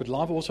response, but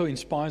love also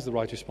inspires the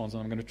right response.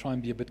 And I'm going to try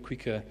and be a bit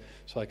quicker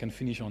so I can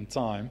finish on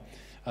time.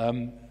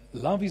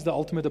 Love is the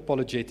ultimate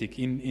apologetic.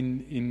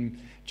 In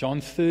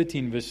John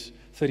 13, verse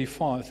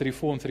 34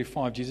 and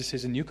 35, Jesus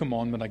says, a new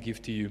commandment I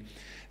give to you,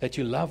 that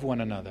you love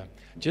one another.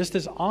 Just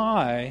as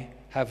I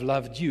have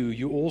loved you,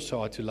 you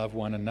also are to love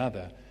one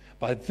another.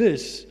 By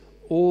this,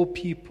 all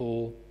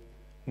people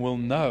will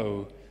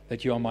know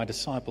that you are my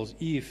disciples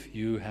if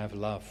you have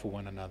love for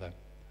one another.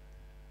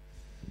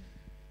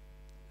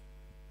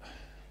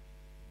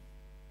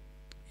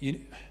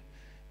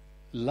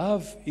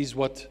 Love is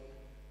what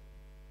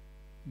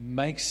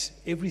makes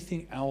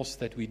everything else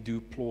that we do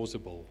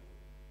plausible.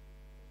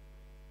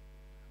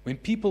 When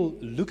people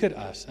look at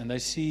us and they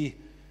see,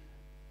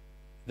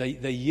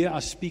 they hear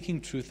us speaking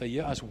truth, they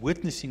hear us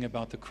witnessing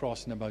about the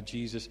cross and about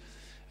Jesus,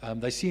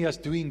 they see us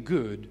doing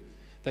good,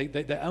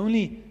 It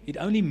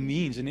only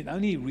means, and it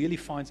only really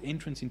finds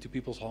entrance into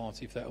people's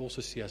hearts if they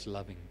also see us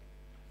loving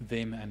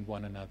them and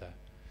one another.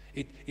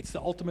 It's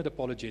the ultimate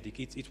apologetic.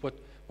 It's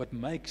what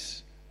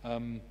makes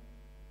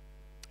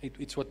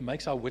it's what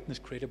makes our witness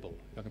credible,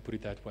 if I can put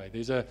it that way.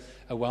 There's a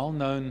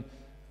well-known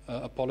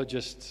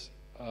apologist.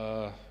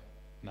 Now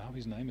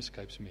his name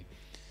escapes me.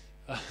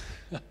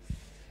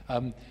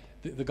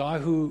 The guy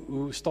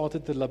who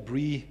started the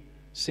L'Abri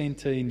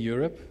Center in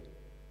Europe.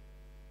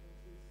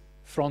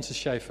 Francis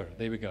Schaeffer,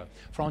 there we go.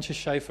 Francis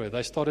Schaeffer,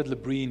 they started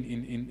L'Abri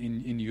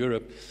in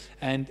Europe,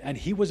 and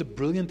he was a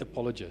brilliant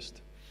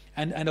apologist.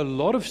 And a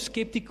lot of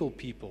skeptical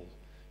people,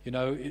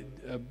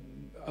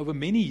 over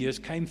many years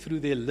came through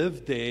there,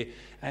 lived there,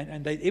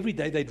 and every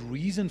day they'd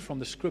reason from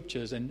the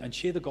scriptures and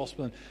share the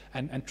gospel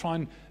and try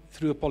and,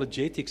 through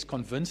apologetics,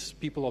 convince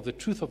people of the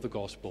truth of the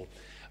gospel.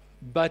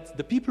 But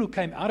the people who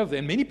came out of there,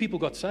 and many people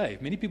got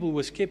saved, many people who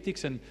were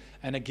skeptics and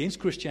against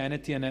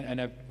Christianity and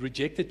have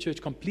rejected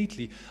church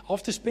completely,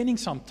 after spending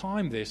some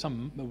time there,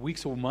 some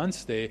weeks or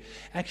months there,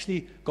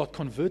 actually got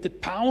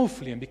converted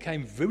powerfully and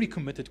became very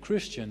committed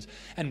Christians.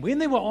 And when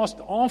they were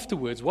asked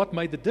afterwards what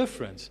made the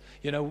difference,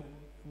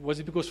 was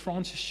it because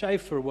Francis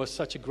Schaeffer was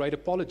such a great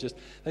apologist?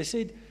 They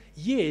said,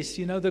 yes,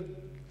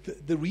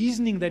 the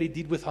reasoning that he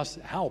did with us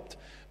helped,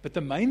 but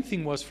the main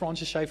thing was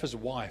Francis Schaeffer's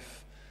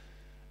wife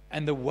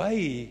and the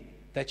way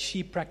that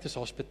she practiced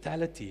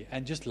hospitality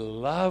and just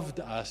loved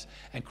us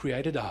and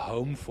created a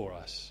home for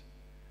us.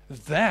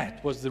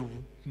 That was the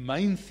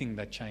main thing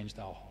that changed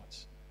our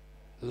hearts.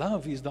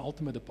 Love is the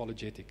ultimate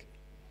apologetic.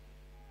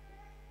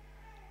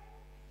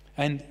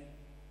 And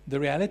the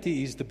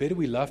reality is, the better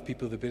we love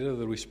people, the better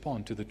they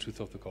respond to the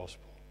truth of the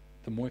gospel.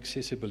 The more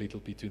accessible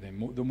it'll be to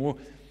them,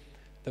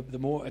 the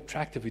more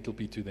attractive it'll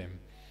be to them.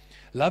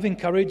 Love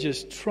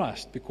encourages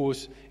trust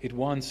because it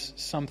wants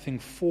something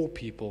for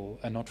people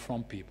and not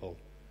from people.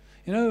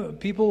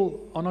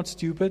 People are not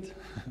stupid.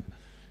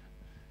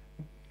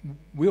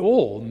 We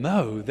all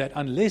know that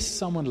unless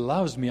someone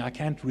loves me, I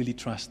can't really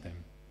trust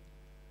them.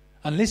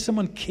 Unless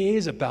someone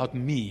cares about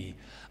me,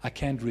 I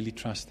can't really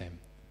trust them.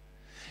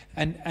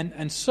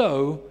 And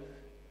so,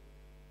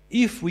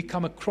 if we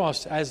come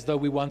across as though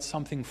we want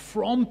something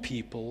from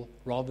people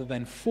rather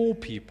than for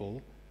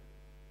people,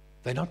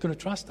 they're not going to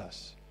trust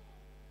us.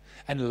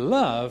 And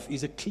love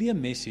is a clear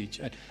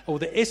message, or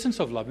the essence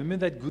of love.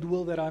 Remember that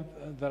goodwill that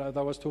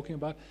I was talking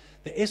about?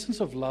 The essence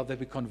of love that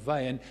we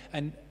convey.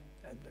 And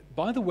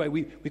by the way,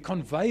 we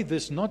convey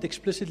this not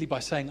explicitly by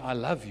saying, I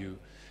love you,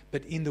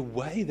 but in the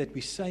way that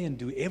we say and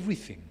do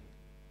everything.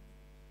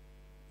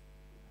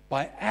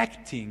 By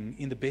acting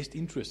in the best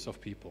interests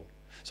of people.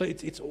 So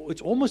it's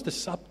almost a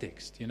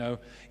subtext,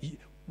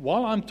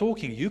 While I'm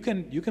talking, you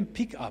can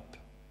pick up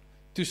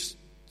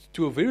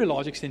to a very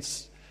large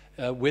extent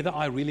whether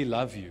I really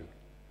love you.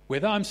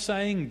 Whether I'm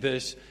saying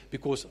this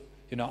because,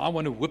 I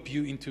want to whip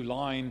you into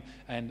line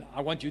and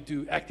I want you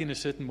to act in a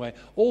certain way,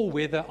 or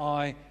whether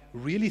I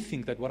really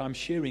think that what I'm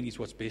sharing is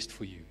what's best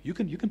for you. You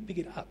can pick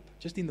it up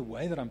just in the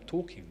way that I'm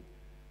talking.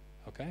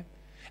 Okay?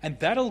 And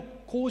that'll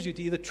cause you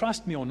to either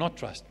trust me or not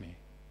trust me.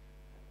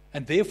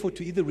 And therefore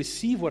to either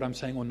receive what I'm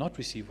saying or not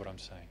receive what I'm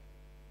saying.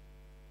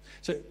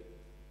 So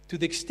to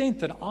the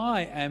extent that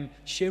I am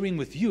sharing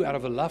with you out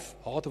of a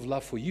heart of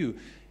love for you,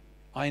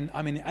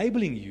 I'm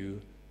enabling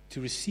you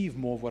to receive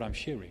more of what I'm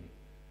sharing.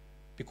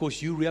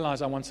 Because you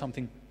realize I want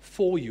something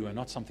for you and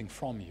not something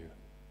from you.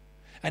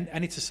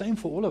 And it's the same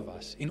for all of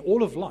us, in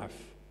all of life,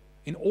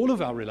 in all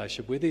of our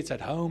relationship, whether it's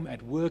at home,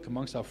 at work,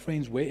 amongst our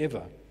friends,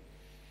 wherever.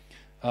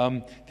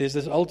 There's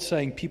this old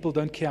saying, people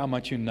don't care how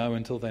much you know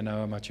until they know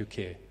how much you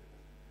care.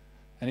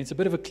 And it's a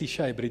bit of a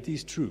cliche, but it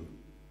is true.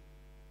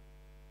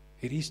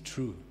 It is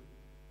true.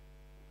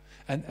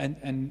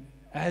 And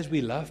as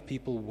we love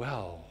people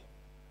well,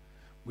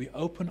 we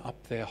open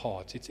up their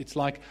hearts. It's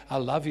like our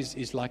love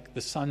is like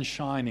the sun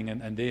shining,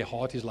 and their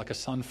heart is like a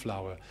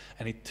sunflower,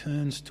 and it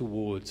turns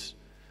towards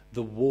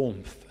the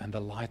warmth and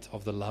the light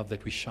of the love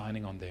that we're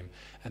shining on them,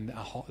 and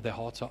their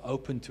hearts are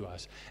open to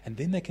us, and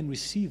then they can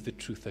receive the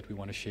truth that we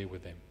want to share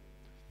with them,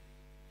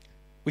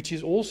 which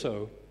is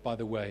also, by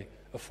the way,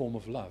 a form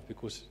of love,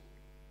 because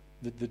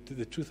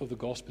the truth of the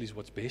gospel is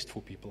what's best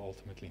for people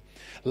ultimately.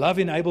 Love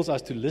enables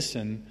us to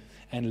listen,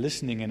 and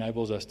listening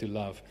enables us to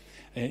love.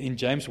 In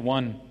James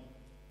 1,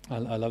 I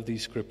love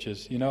these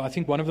scriptures. I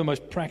think one of the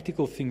most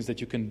practical things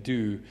that you can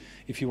do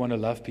if you want to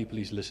love people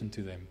is listen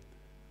to them.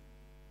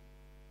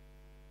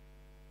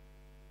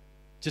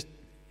 Just,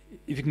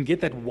 if you can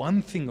get that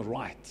one thing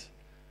right,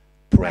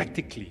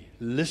 practically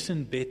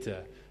listen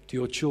better to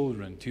your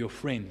children, to your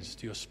friends,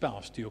 to your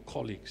spouse, to your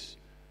colleagues,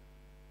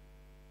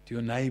 to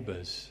your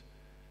neighbors,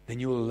 then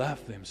you will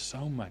love them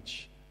so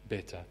much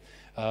better.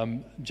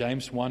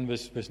 James 1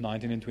 verse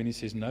 19 and 20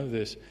 says, know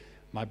this,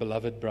 my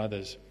beloved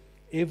brothers,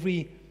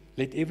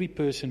 let every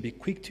person be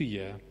quick to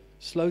hear,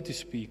 slow to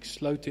speak,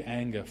 slow to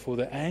anger, for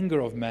the anger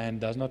of man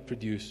does not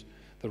produce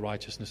the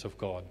righteousness of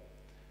God.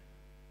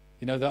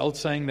 The old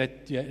saying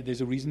that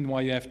there's a reason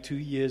why you have 2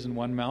 ears and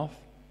 1 mouth.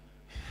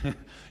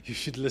 You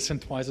should listen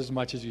twice as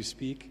much as you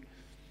speak.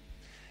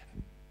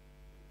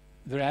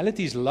 the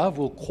reality is love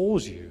will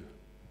cause you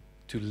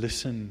to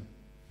listen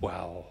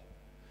well.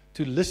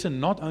 To listen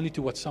not only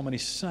to what someone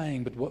is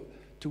saying, but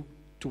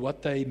to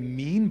what they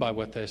mean by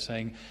what they're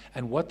saying.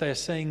 And what they're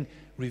saying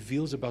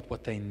reveals about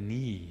what they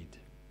need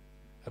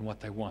and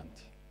what they want.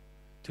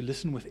 To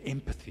listen with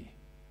empathy.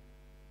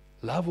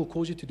 Love will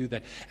cause you to do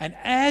that. And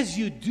as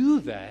you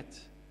do that,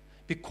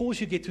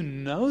 because you get to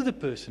know the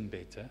person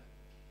better,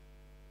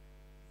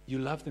 you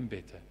love them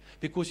better.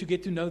 Because you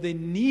get to know their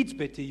needs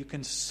better, you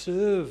can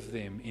serve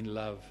them in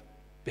love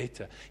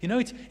better. You know,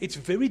 it's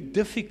very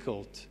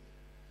difficult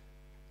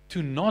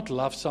to not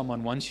love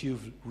someone once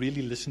you've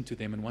really listened to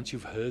them and once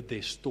you've heard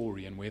their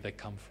story and where they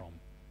come from.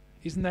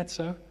 Isn't that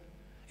so?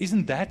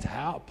 Isn't that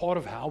part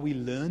of how we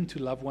learn to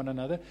love one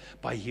another?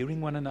 By hearing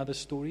one another's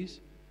stories?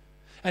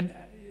 And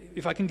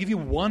if I can give you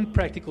one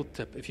practical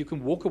tip, if you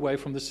can walk away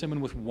from the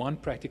sermon with one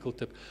practical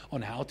tip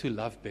on how to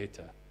love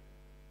better,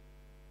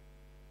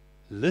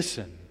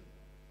 listen,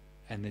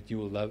 and then you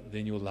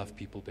will love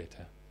people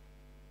better.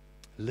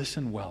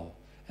 Listen well,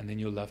 and then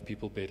you'll love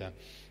people better.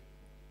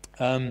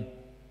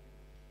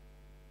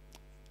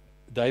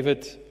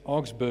 David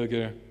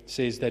Augsburger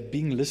says that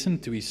being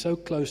listened to is so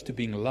close to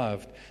being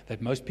loved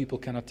that most people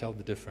cannot tell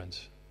the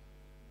difference.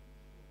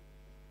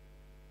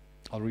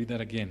 I'll read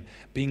that again.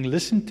 Being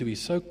listened to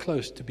is so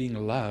close to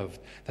being loved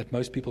that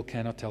most people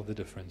cannot tell the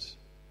difference.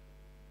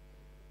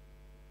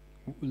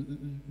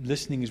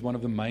 Listening is one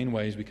of the main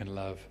ways we can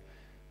love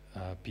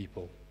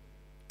people.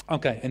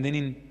 Okay, and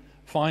then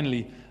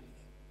finally,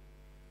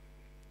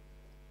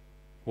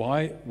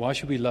 why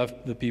should we love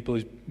the people?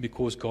 Is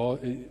because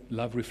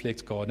love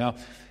reflects God. Now,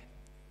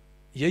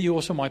 here you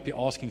also might be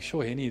asking,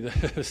 sure, Henny,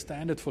 the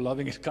standard for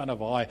loving is kind of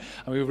high.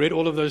 I mean, we've read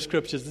all of those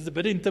scriptures. It's a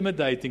bit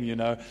intimidating, you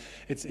know.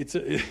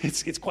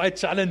 It's quite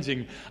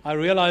challenging. I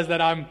realize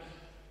that I'm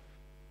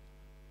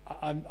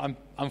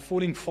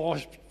falling far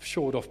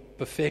short of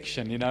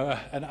perfection, you know,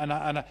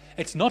 and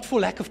it's not for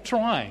lack of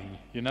trying,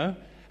 you know.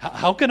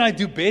 How can I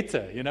do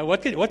better? You know,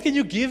 what can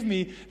you give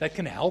me that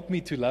can help me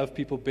to love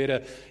people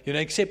better? You know,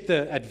 except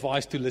the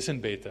advice to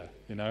listen better,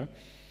 you know.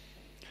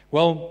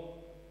 Well,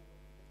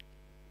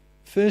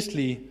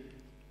 firstly,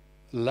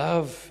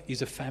 love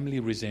is a family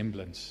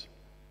resemblance,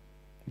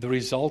 the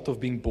result of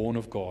being born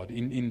of God.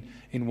 In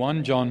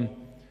 1 John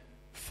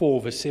 4,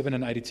 verse 7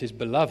 and 8, it says,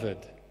 Beloved,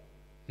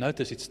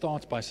 notice it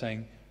starts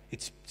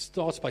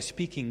by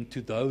speaking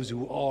to those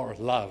who are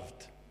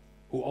loved,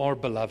 who are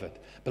beloved.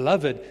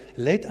 Beloved,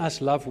 let us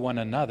love one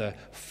another,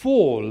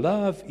 for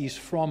love is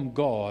from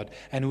God,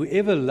 and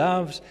whoever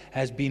loves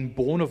has been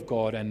born of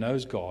God and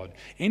knows God.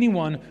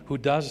 Anyone who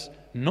does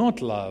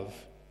not love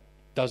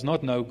does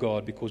not know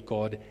God, because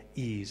God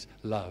is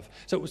love.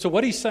 So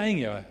what he's saying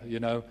here, you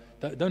know,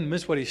 don't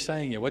miss what he's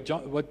saying here.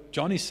 What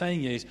John is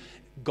saying here is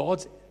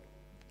God's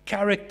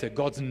character,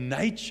 God's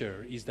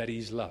nature is that he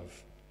is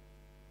love.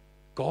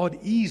 God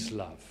is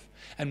love.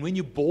 And when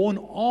you're born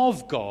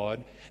of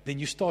God, then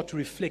you start to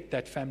reflect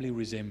that family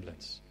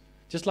resemblance.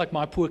 Just like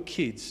my poor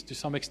kids, to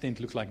some extent,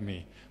 look like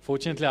me.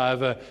 Fortunately, I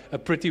have a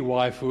pretty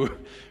wife who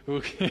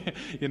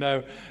you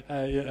know,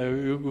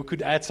 who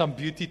could add some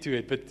beauty to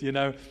it. But, you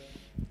know,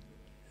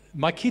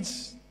 my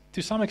kids,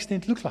 to some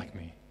extent, look like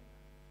me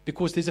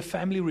because there's a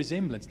family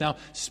resemblance. Now,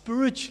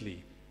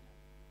 spiritually,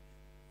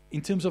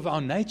 in terms of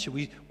our nature,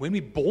 when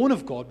we're born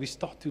of God, we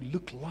start to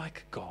look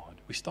like God.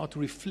 We start to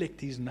reflect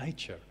His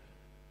nature.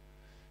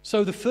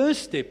 So the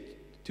first step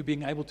to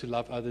being able to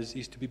love others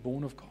is to be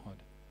born of God.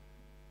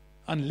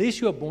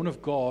 Unless you are born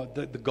of God,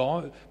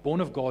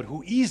 born of God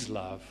who is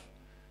love,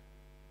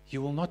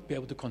 you will not be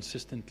able to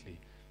consistently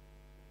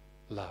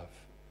love.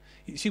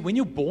 You see, when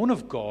you're born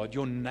of God,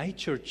 your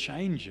nature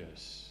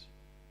changes.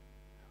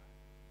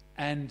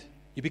 And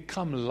you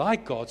become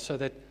like God so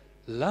that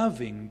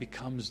loving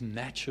becomes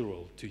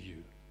natural to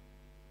you.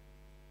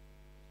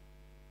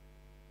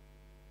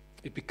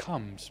 It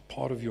becomes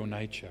part of your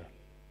nature.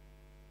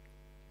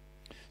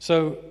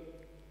 So,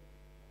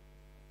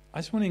 I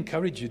just want to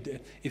encourage you,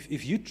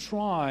 if you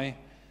try,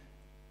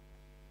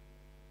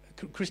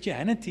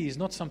 Christianity is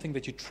not something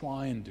that you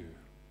try and do.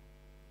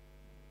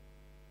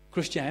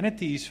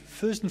 Christianity is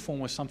first and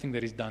foremost something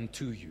that is done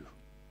to you.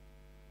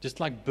 Just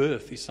like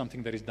birth is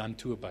something that is done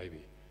to a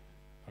baby.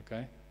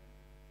 Okay?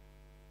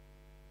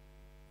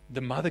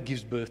 The mother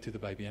gives birth to the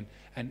baby,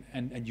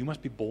 and you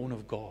must be born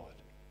of God.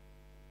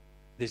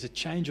 There's a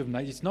change of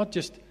nature. It's not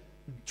just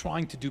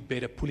trying to do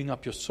better, pulling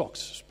up your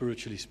socks,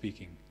 spiritually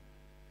speaking.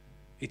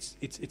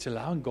 It's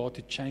allowing God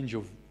to change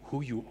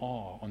who you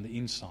are on the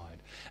inside.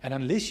 And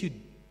unless you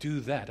do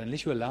that,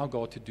 unless you allow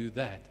God to do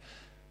that,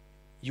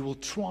 you will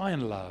try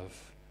and love,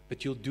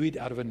 but you'll do it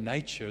out of a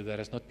nature that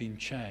has not been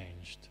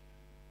changed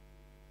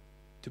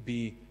to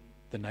be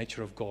the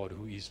nature of God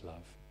who is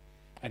love.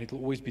 And it will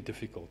always be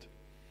difficult.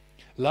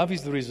 Love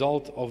is the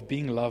result of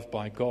being loved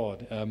by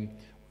God.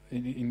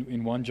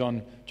 In 1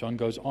 John, John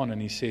goes on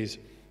and he says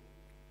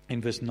in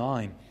verse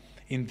 9,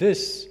 in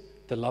this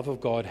the love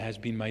of God has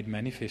been made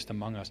manifest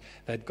among us,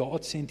 that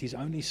God sent His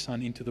only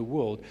Son into the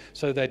world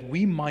so that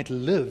we might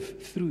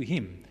live through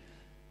Him.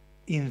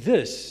 In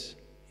this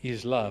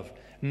is love.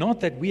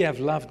 not that we have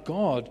loved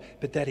God,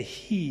 but that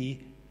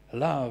He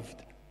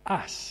loved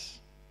us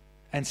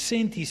and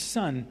sent His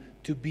Son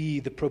to be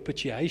the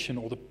propitiation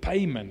or the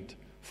payment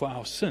for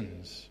our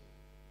sins.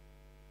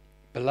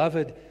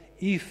 Beloved,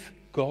 if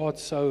God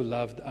so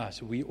loved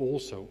us, we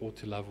also ought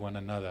to love one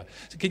another.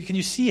 So can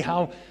you see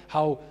how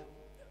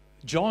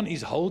John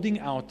is holding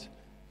out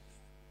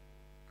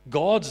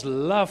God's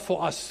love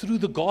for us through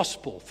the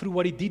gospel, through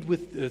what He did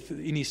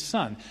in His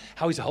Son,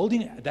 how He's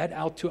holding that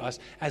out to us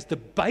as the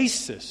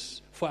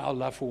basis for our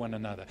love for one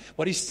another.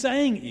 What He's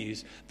saying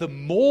is, the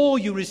more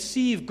you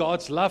receive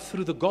God's love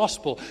through the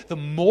gospel, the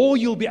more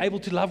you'll be able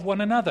to love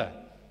one another.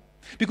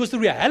 Because the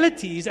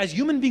reality is, as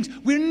human beings,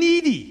 we're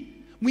needy.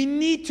 We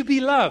need to be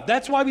loved.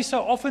 That's why we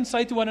so often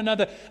say to one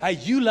another, hey,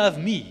 you love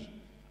me.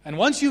 And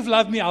once you've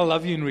loved me, I'll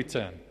love you in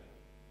return.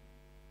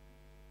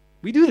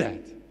 We do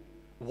that.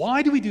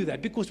 Why do we do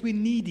that? Because we're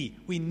needy.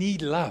 We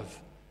need love.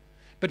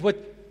 But what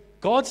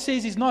God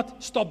says is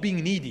not stop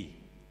being needy.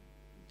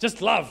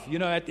 Just love,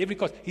 at every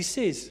cost. He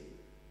says,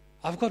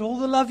 I've got all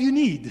the love you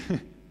need.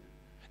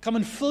 Come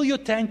and fill your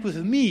tank with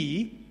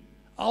me.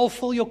 I'll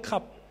fill your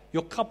cup.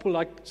 Your cup will,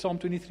 like Psalm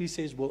 23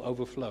 says, will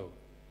overflow.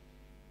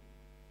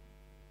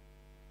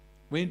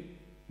 When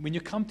you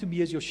come to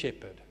me as your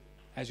shepherd,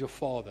 as your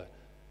father,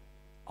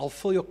 I'll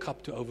fill your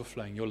cup to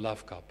overflowing, your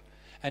love cup.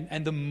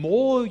 And the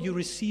more you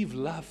receive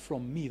love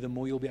from me, the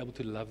more you'll be able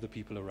to love the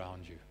people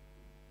around you.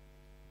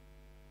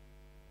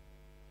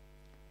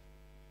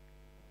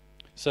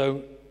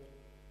 So,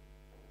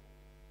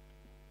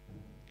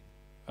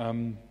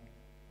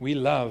 we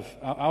love,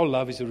 our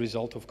love is a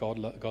result of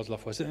God's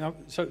love for us.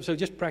 So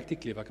just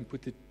practically, if I can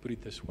put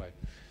it this way.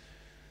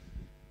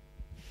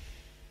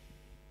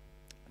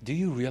 Do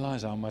you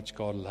realize how much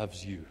God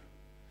loves you?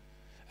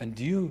 And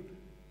do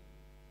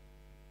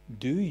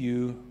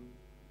you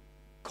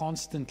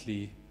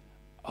constantly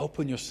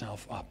open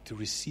yourself up to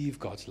receive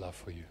God's love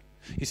for you?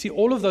 You see,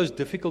 all of those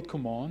difficult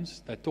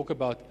commands that talk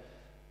about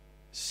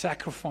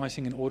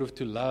sacrificing in order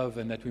to love,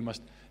 and that we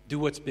must do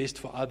what's best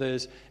for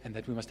others, and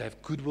that we must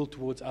have goodwill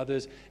towards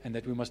others, and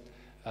that we must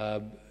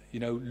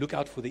look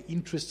out for the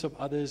interests of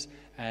others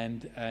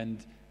and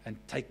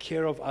take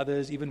care of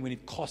others even when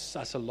it costs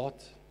us a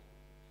lot.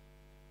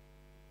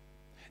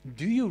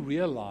 Do you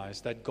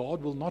realize that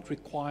God will not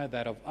require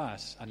that of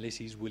us unless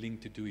He's willing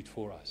to do it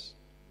for us?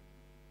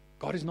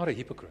 God is not a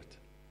hypocrite.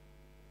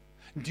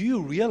 Do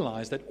you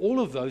realize that all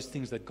of those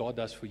things that God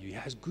does for you, He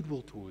has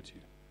goodwill towards you?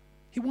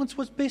 He wants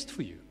what's best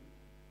for you.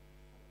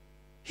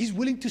 He's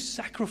willing to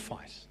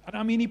sacrifice.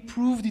 I mean, He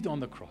proved it on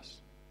the cross.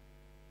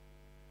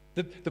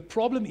 The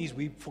problem is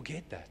we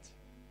forget that.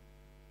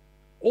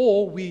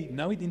 Or we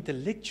know it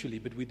intellectually,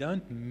 but we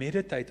don't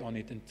meditate on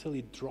it until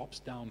it drops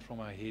down from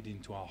our head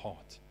into our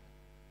heart.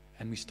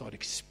 And we start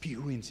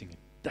experiencing it,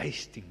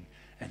 tasting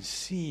and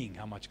seeing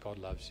how much God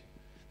loves you.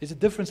 There's a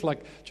difference,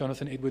 like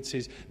Jonathan Edwards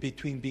says,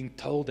 between being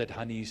told that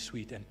honey is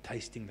sweet and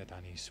tasting that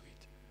honey is sweet.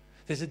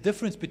 There's a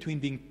difference between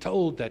being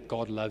told that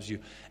God loves you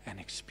and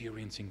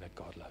experiencing that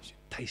God loves you,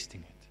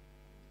 tasting it.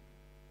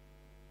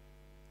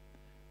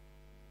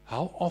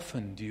 How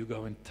often do you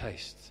go and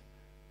taste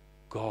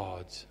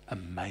God's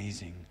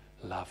amazing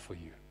love for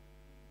you?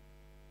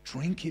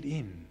 Drink it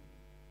in.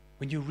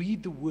 When you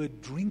read the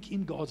Word, drink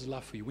in God's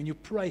love for you. When you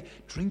pray,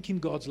 drink in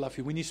God's love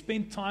for you. When you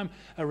spend time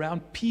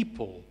around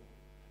people,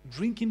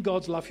 drink in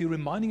God's love for you,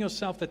 reminding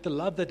yourself that the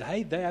love that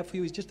they have for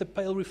you is just a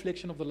pale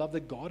reflection of the love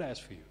that God has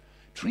for you.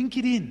 Drink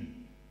it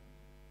in.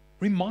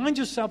 Remind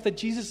yourself that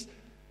Jesus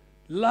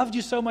loved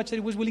you so much that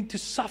He was willing to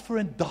suffer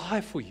and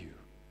die for you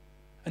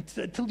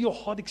until your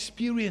heart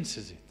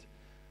experiences it.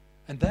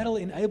 And that'll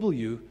enable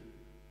you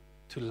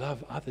to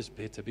love others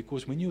better,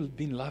 because when you've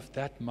been loved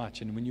that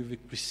much and when you've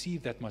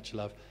received that much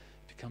love,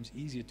 it becomes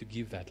easier to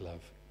give that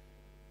love.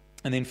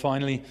 And then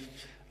finally,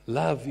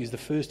 love is the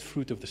first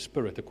fruit of the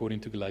Spirit,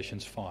 according to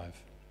Galatians 5.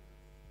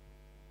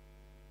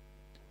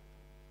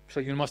 So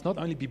you must not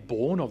only be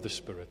born of the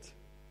Spirit,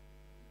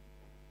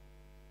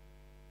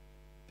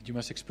 but you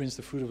must experience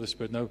the fruit of the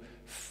Spirit. No,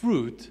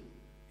 fruit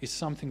is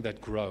something that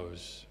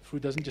grows.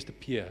 Fruit doesn't just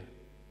appear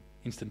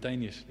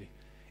instantaneously.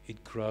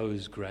 It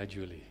grows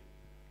gradually.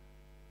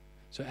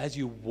 So as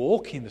you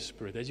walk in the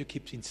Spirit, as you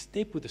keep in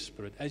step with the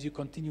Spirit, as you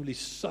continually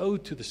sow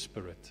to the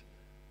Spirit,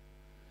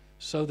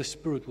 so the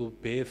Spirit will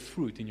bear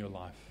fruit in your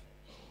life.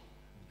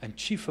 And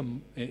chief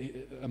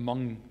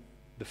among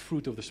the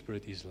fruit of the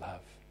Spirit is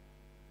love.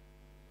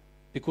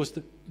 Because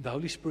the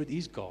Holy Spirit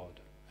is God,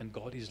 and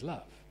God is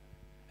love.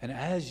 And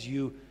as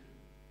you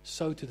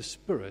sow to the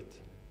Spirit,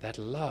 that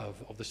love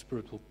of the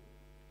Spirit will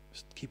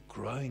keep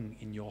growing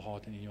in your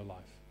heart and in your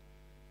life.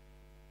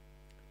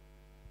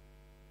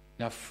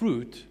 Now,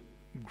 fruit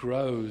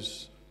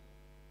grows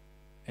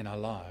in our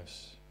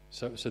lives.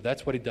 So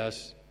that's what it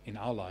does in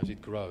our lives.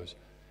 It grows.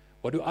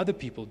 What do other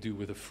people do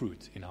with the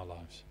fruit in our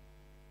lives?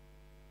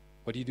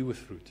 What do you do with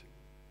fruit?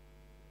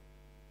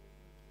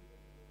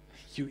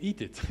 You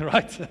eat it,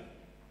 right?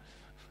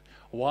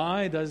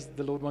 Why does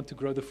the Lord want to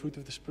grow the fruit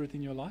of the Spirit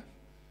in your life?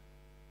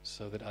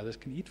 So that others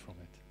can eat from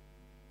it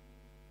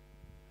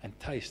and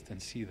taste and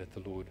see that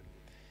the Lord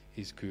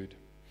is good.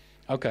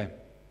 Okay,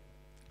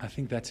 I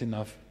think that's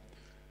enough.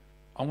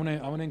 I want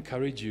to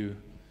encourage you.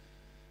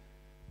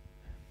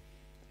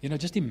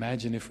 Just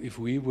imagine if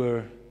we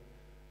were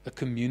a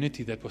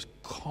community that was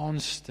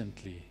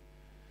constantly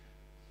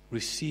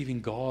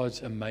receiving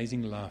God's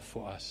amazing love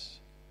for us.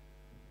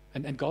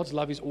 And God's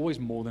love is always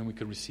more than we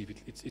can receive.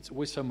 It's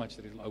always so much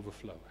that it'll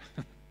overflow.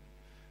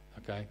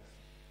 Okay?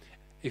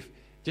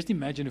 Just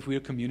imagine if we're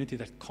a community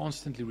that's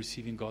constantly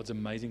receiving God's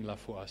amazing love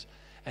for us,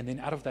 and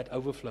then out of that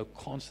overflow,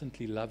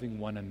 constantly loving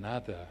one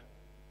another,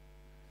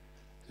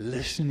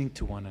 listening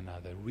to one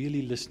another,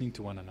 really listening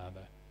to one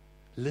another,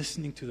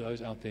 listening to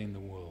those out there in the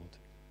world,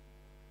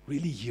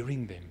 really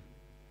hearing them,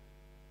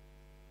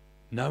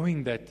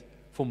 knowing that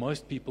for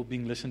most people,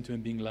 being listened to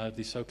and being loved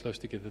is so close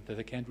together that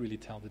they can't really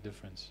tell the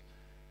difference,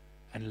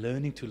 and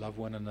learning to love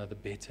one another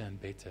better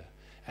and better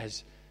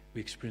as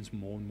we experience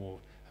more and more.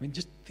 I mean,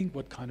 just think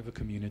what kind of a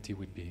community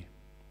would be.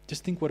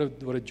 Just think what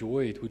a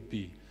joy it would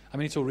be. I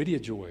mean, it's already a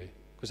joy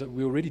because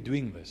we're already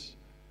doing this.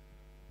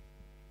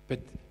 But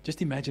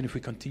just imagine if we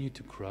continue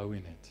to grow in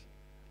it,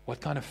 what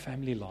kind of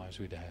family lives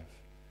we'd have,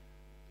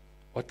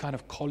 what kind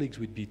of colleagues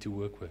we'd be to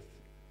work with,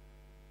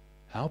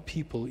 how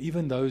people,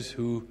 even those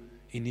who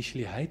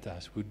initially hate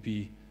us,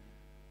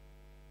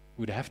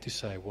 would have to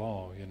say,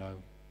 wow,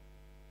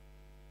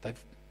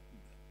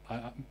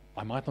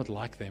 I might not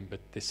like them, but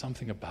there's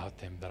something about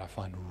them that I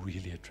find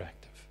really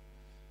attractive.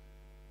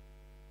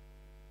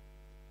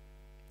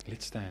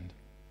 Let's stand.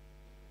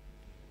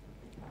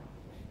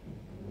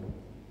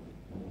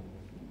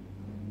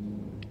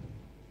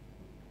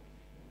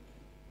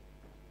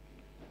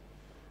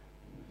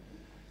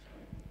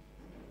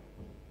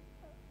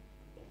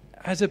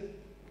 As a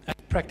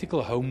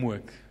practical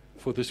homework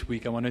for this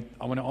week, I want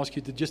to ask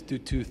you to just do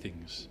two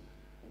things.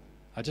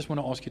 I just want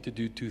to ask you to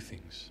do two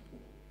things.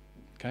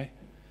 Okay?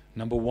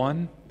 Number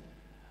one,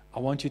 I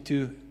want you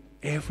to,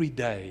 every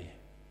day,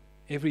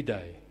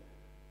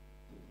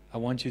 I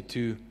want you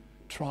to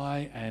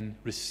try and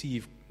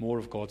receive more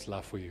of God's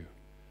love for you.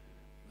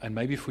 And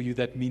maybe for you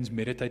that means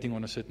meditating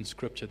on a certain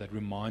scripture that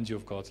reminds you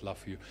of God's love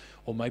for you.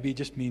 Or maybe it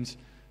just means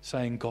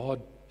saying,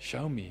 God,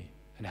 show me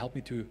and help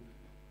me to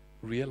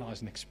realize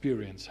and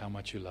experience how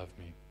much you love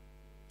me.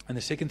 And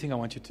the second thing I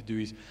want you to do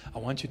is I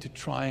want you to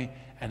try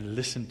and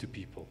listen to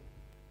people.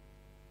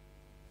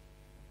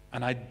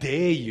 And I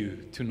dare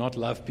you to not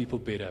love people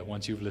better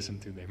once you've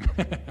listened to them.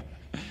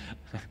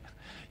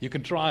 You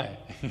can try.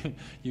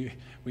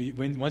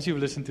 Once you've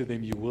listened to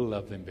them, you will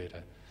love them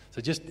better.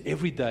 So just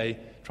every day,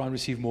 try and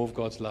receive more of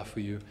God's love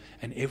for you.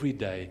 And every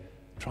day,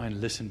 try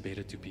and listen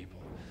better to people.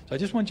 So I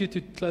just want you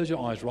to close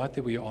your eyes right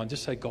there where you are and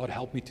just say, God,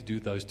 help me to do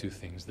those two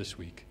things this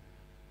week.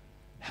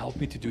 Help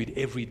me to do it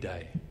every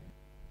day.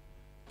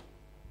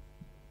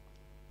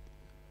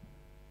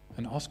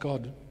 And ask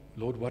God,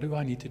 Lord, what do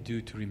I need to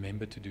do to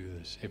remember to do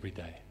this every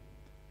day?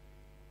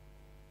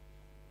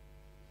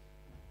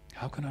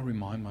 How can I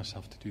remind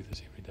myself to do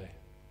this every day?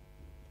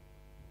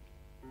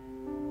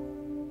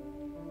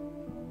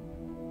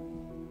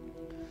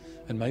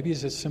 And maybe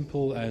it's as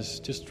simple as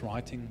just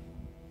writing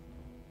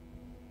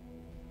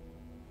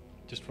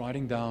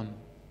down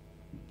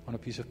on a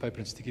piece of paper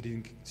and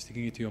sticking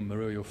it to your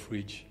mirror or your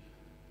fridge.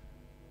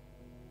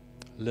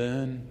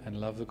 Learn and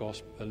love the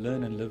gospel.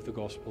 Learn and live the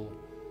gospel.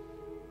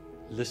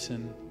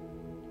 Listen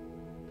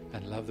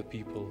and love the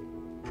people.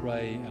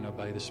 Pray and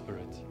obey the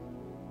Spirit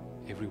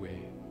everywhere.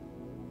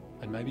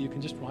 And maybe you can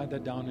just write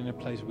that down in a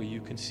place where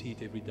you can see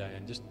it every day,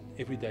 and just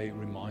every day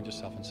remind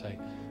yourself and say,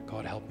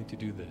 God, help me to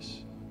do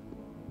this.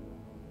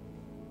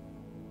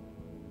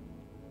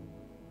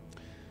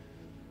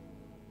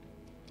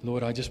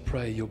 Lord, I just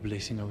pray your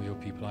blessing over your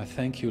people. I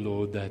thank you,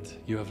 Lord, that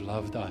you have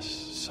loved us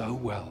so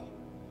well,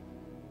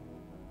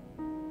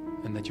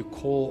 and that you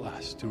call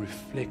us to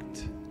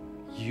reflect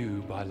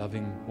you by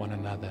loving one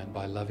another and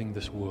by loving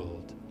this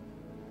world.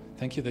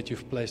 Thank you that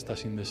you've placed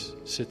us in this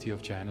city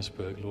of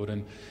Johannesburg, Lord.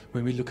 And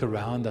when we look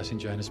around us in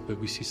Johannesburg,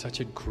 we see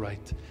such a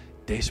great,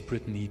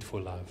 desperate need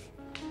for love.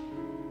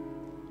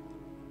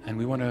 And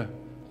we want to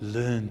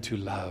learn to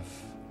love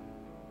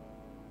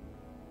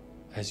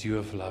as you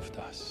have loved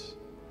us.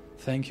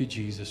 Thank you,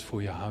 Jesus,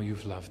 for how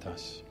you've loved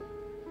us.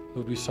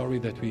 Lord, we're sorry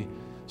that we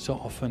so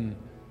often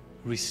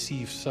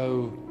receive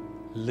so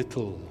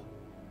little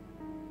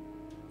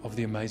of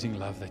the amazing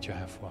love that you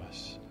have for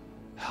us.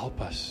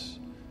 Help us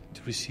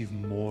to receive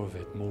more of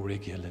it more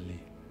regularly.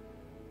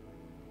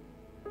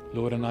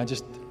 Lord, and I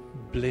just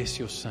bless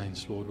your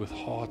saints, Lord, with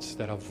hearts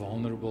that are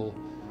vulnerable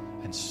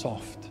and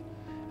soft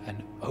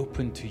and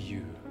open to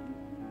you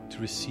to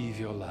receive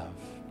your love,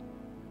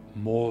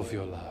 more of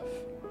your love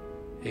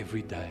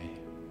every day,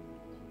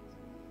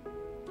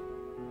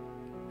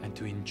 and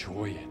to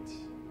enjoy it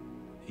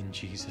in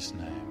Jesus'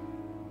 name.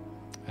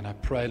 And I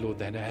pray, Lord,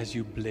 that as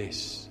you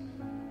bless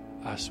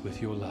us with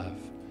your love,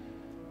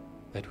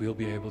 that we'll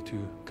be able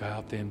to go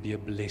out there and be a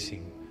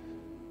blessing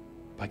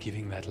by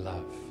giving that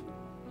love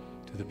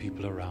to the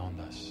people around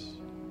us.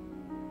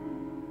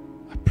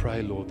 I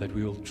pray, Lord, that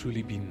we will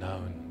truly be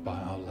known by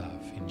our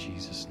love in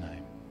Jesus'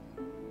 name.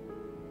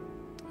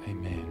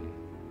 Amen.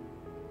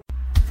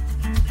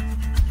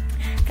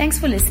 Thanks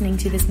for listening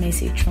to this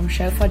message from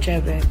Shofar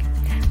Joburg.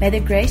 May the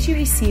grace you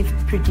receive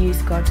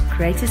produce God's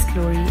greatest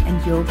glory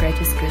and your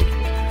greatest good.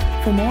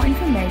 For more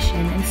information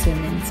and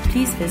sermons,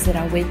 please visit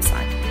our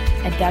website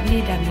at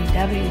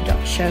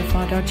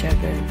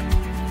www.shofar.joburg.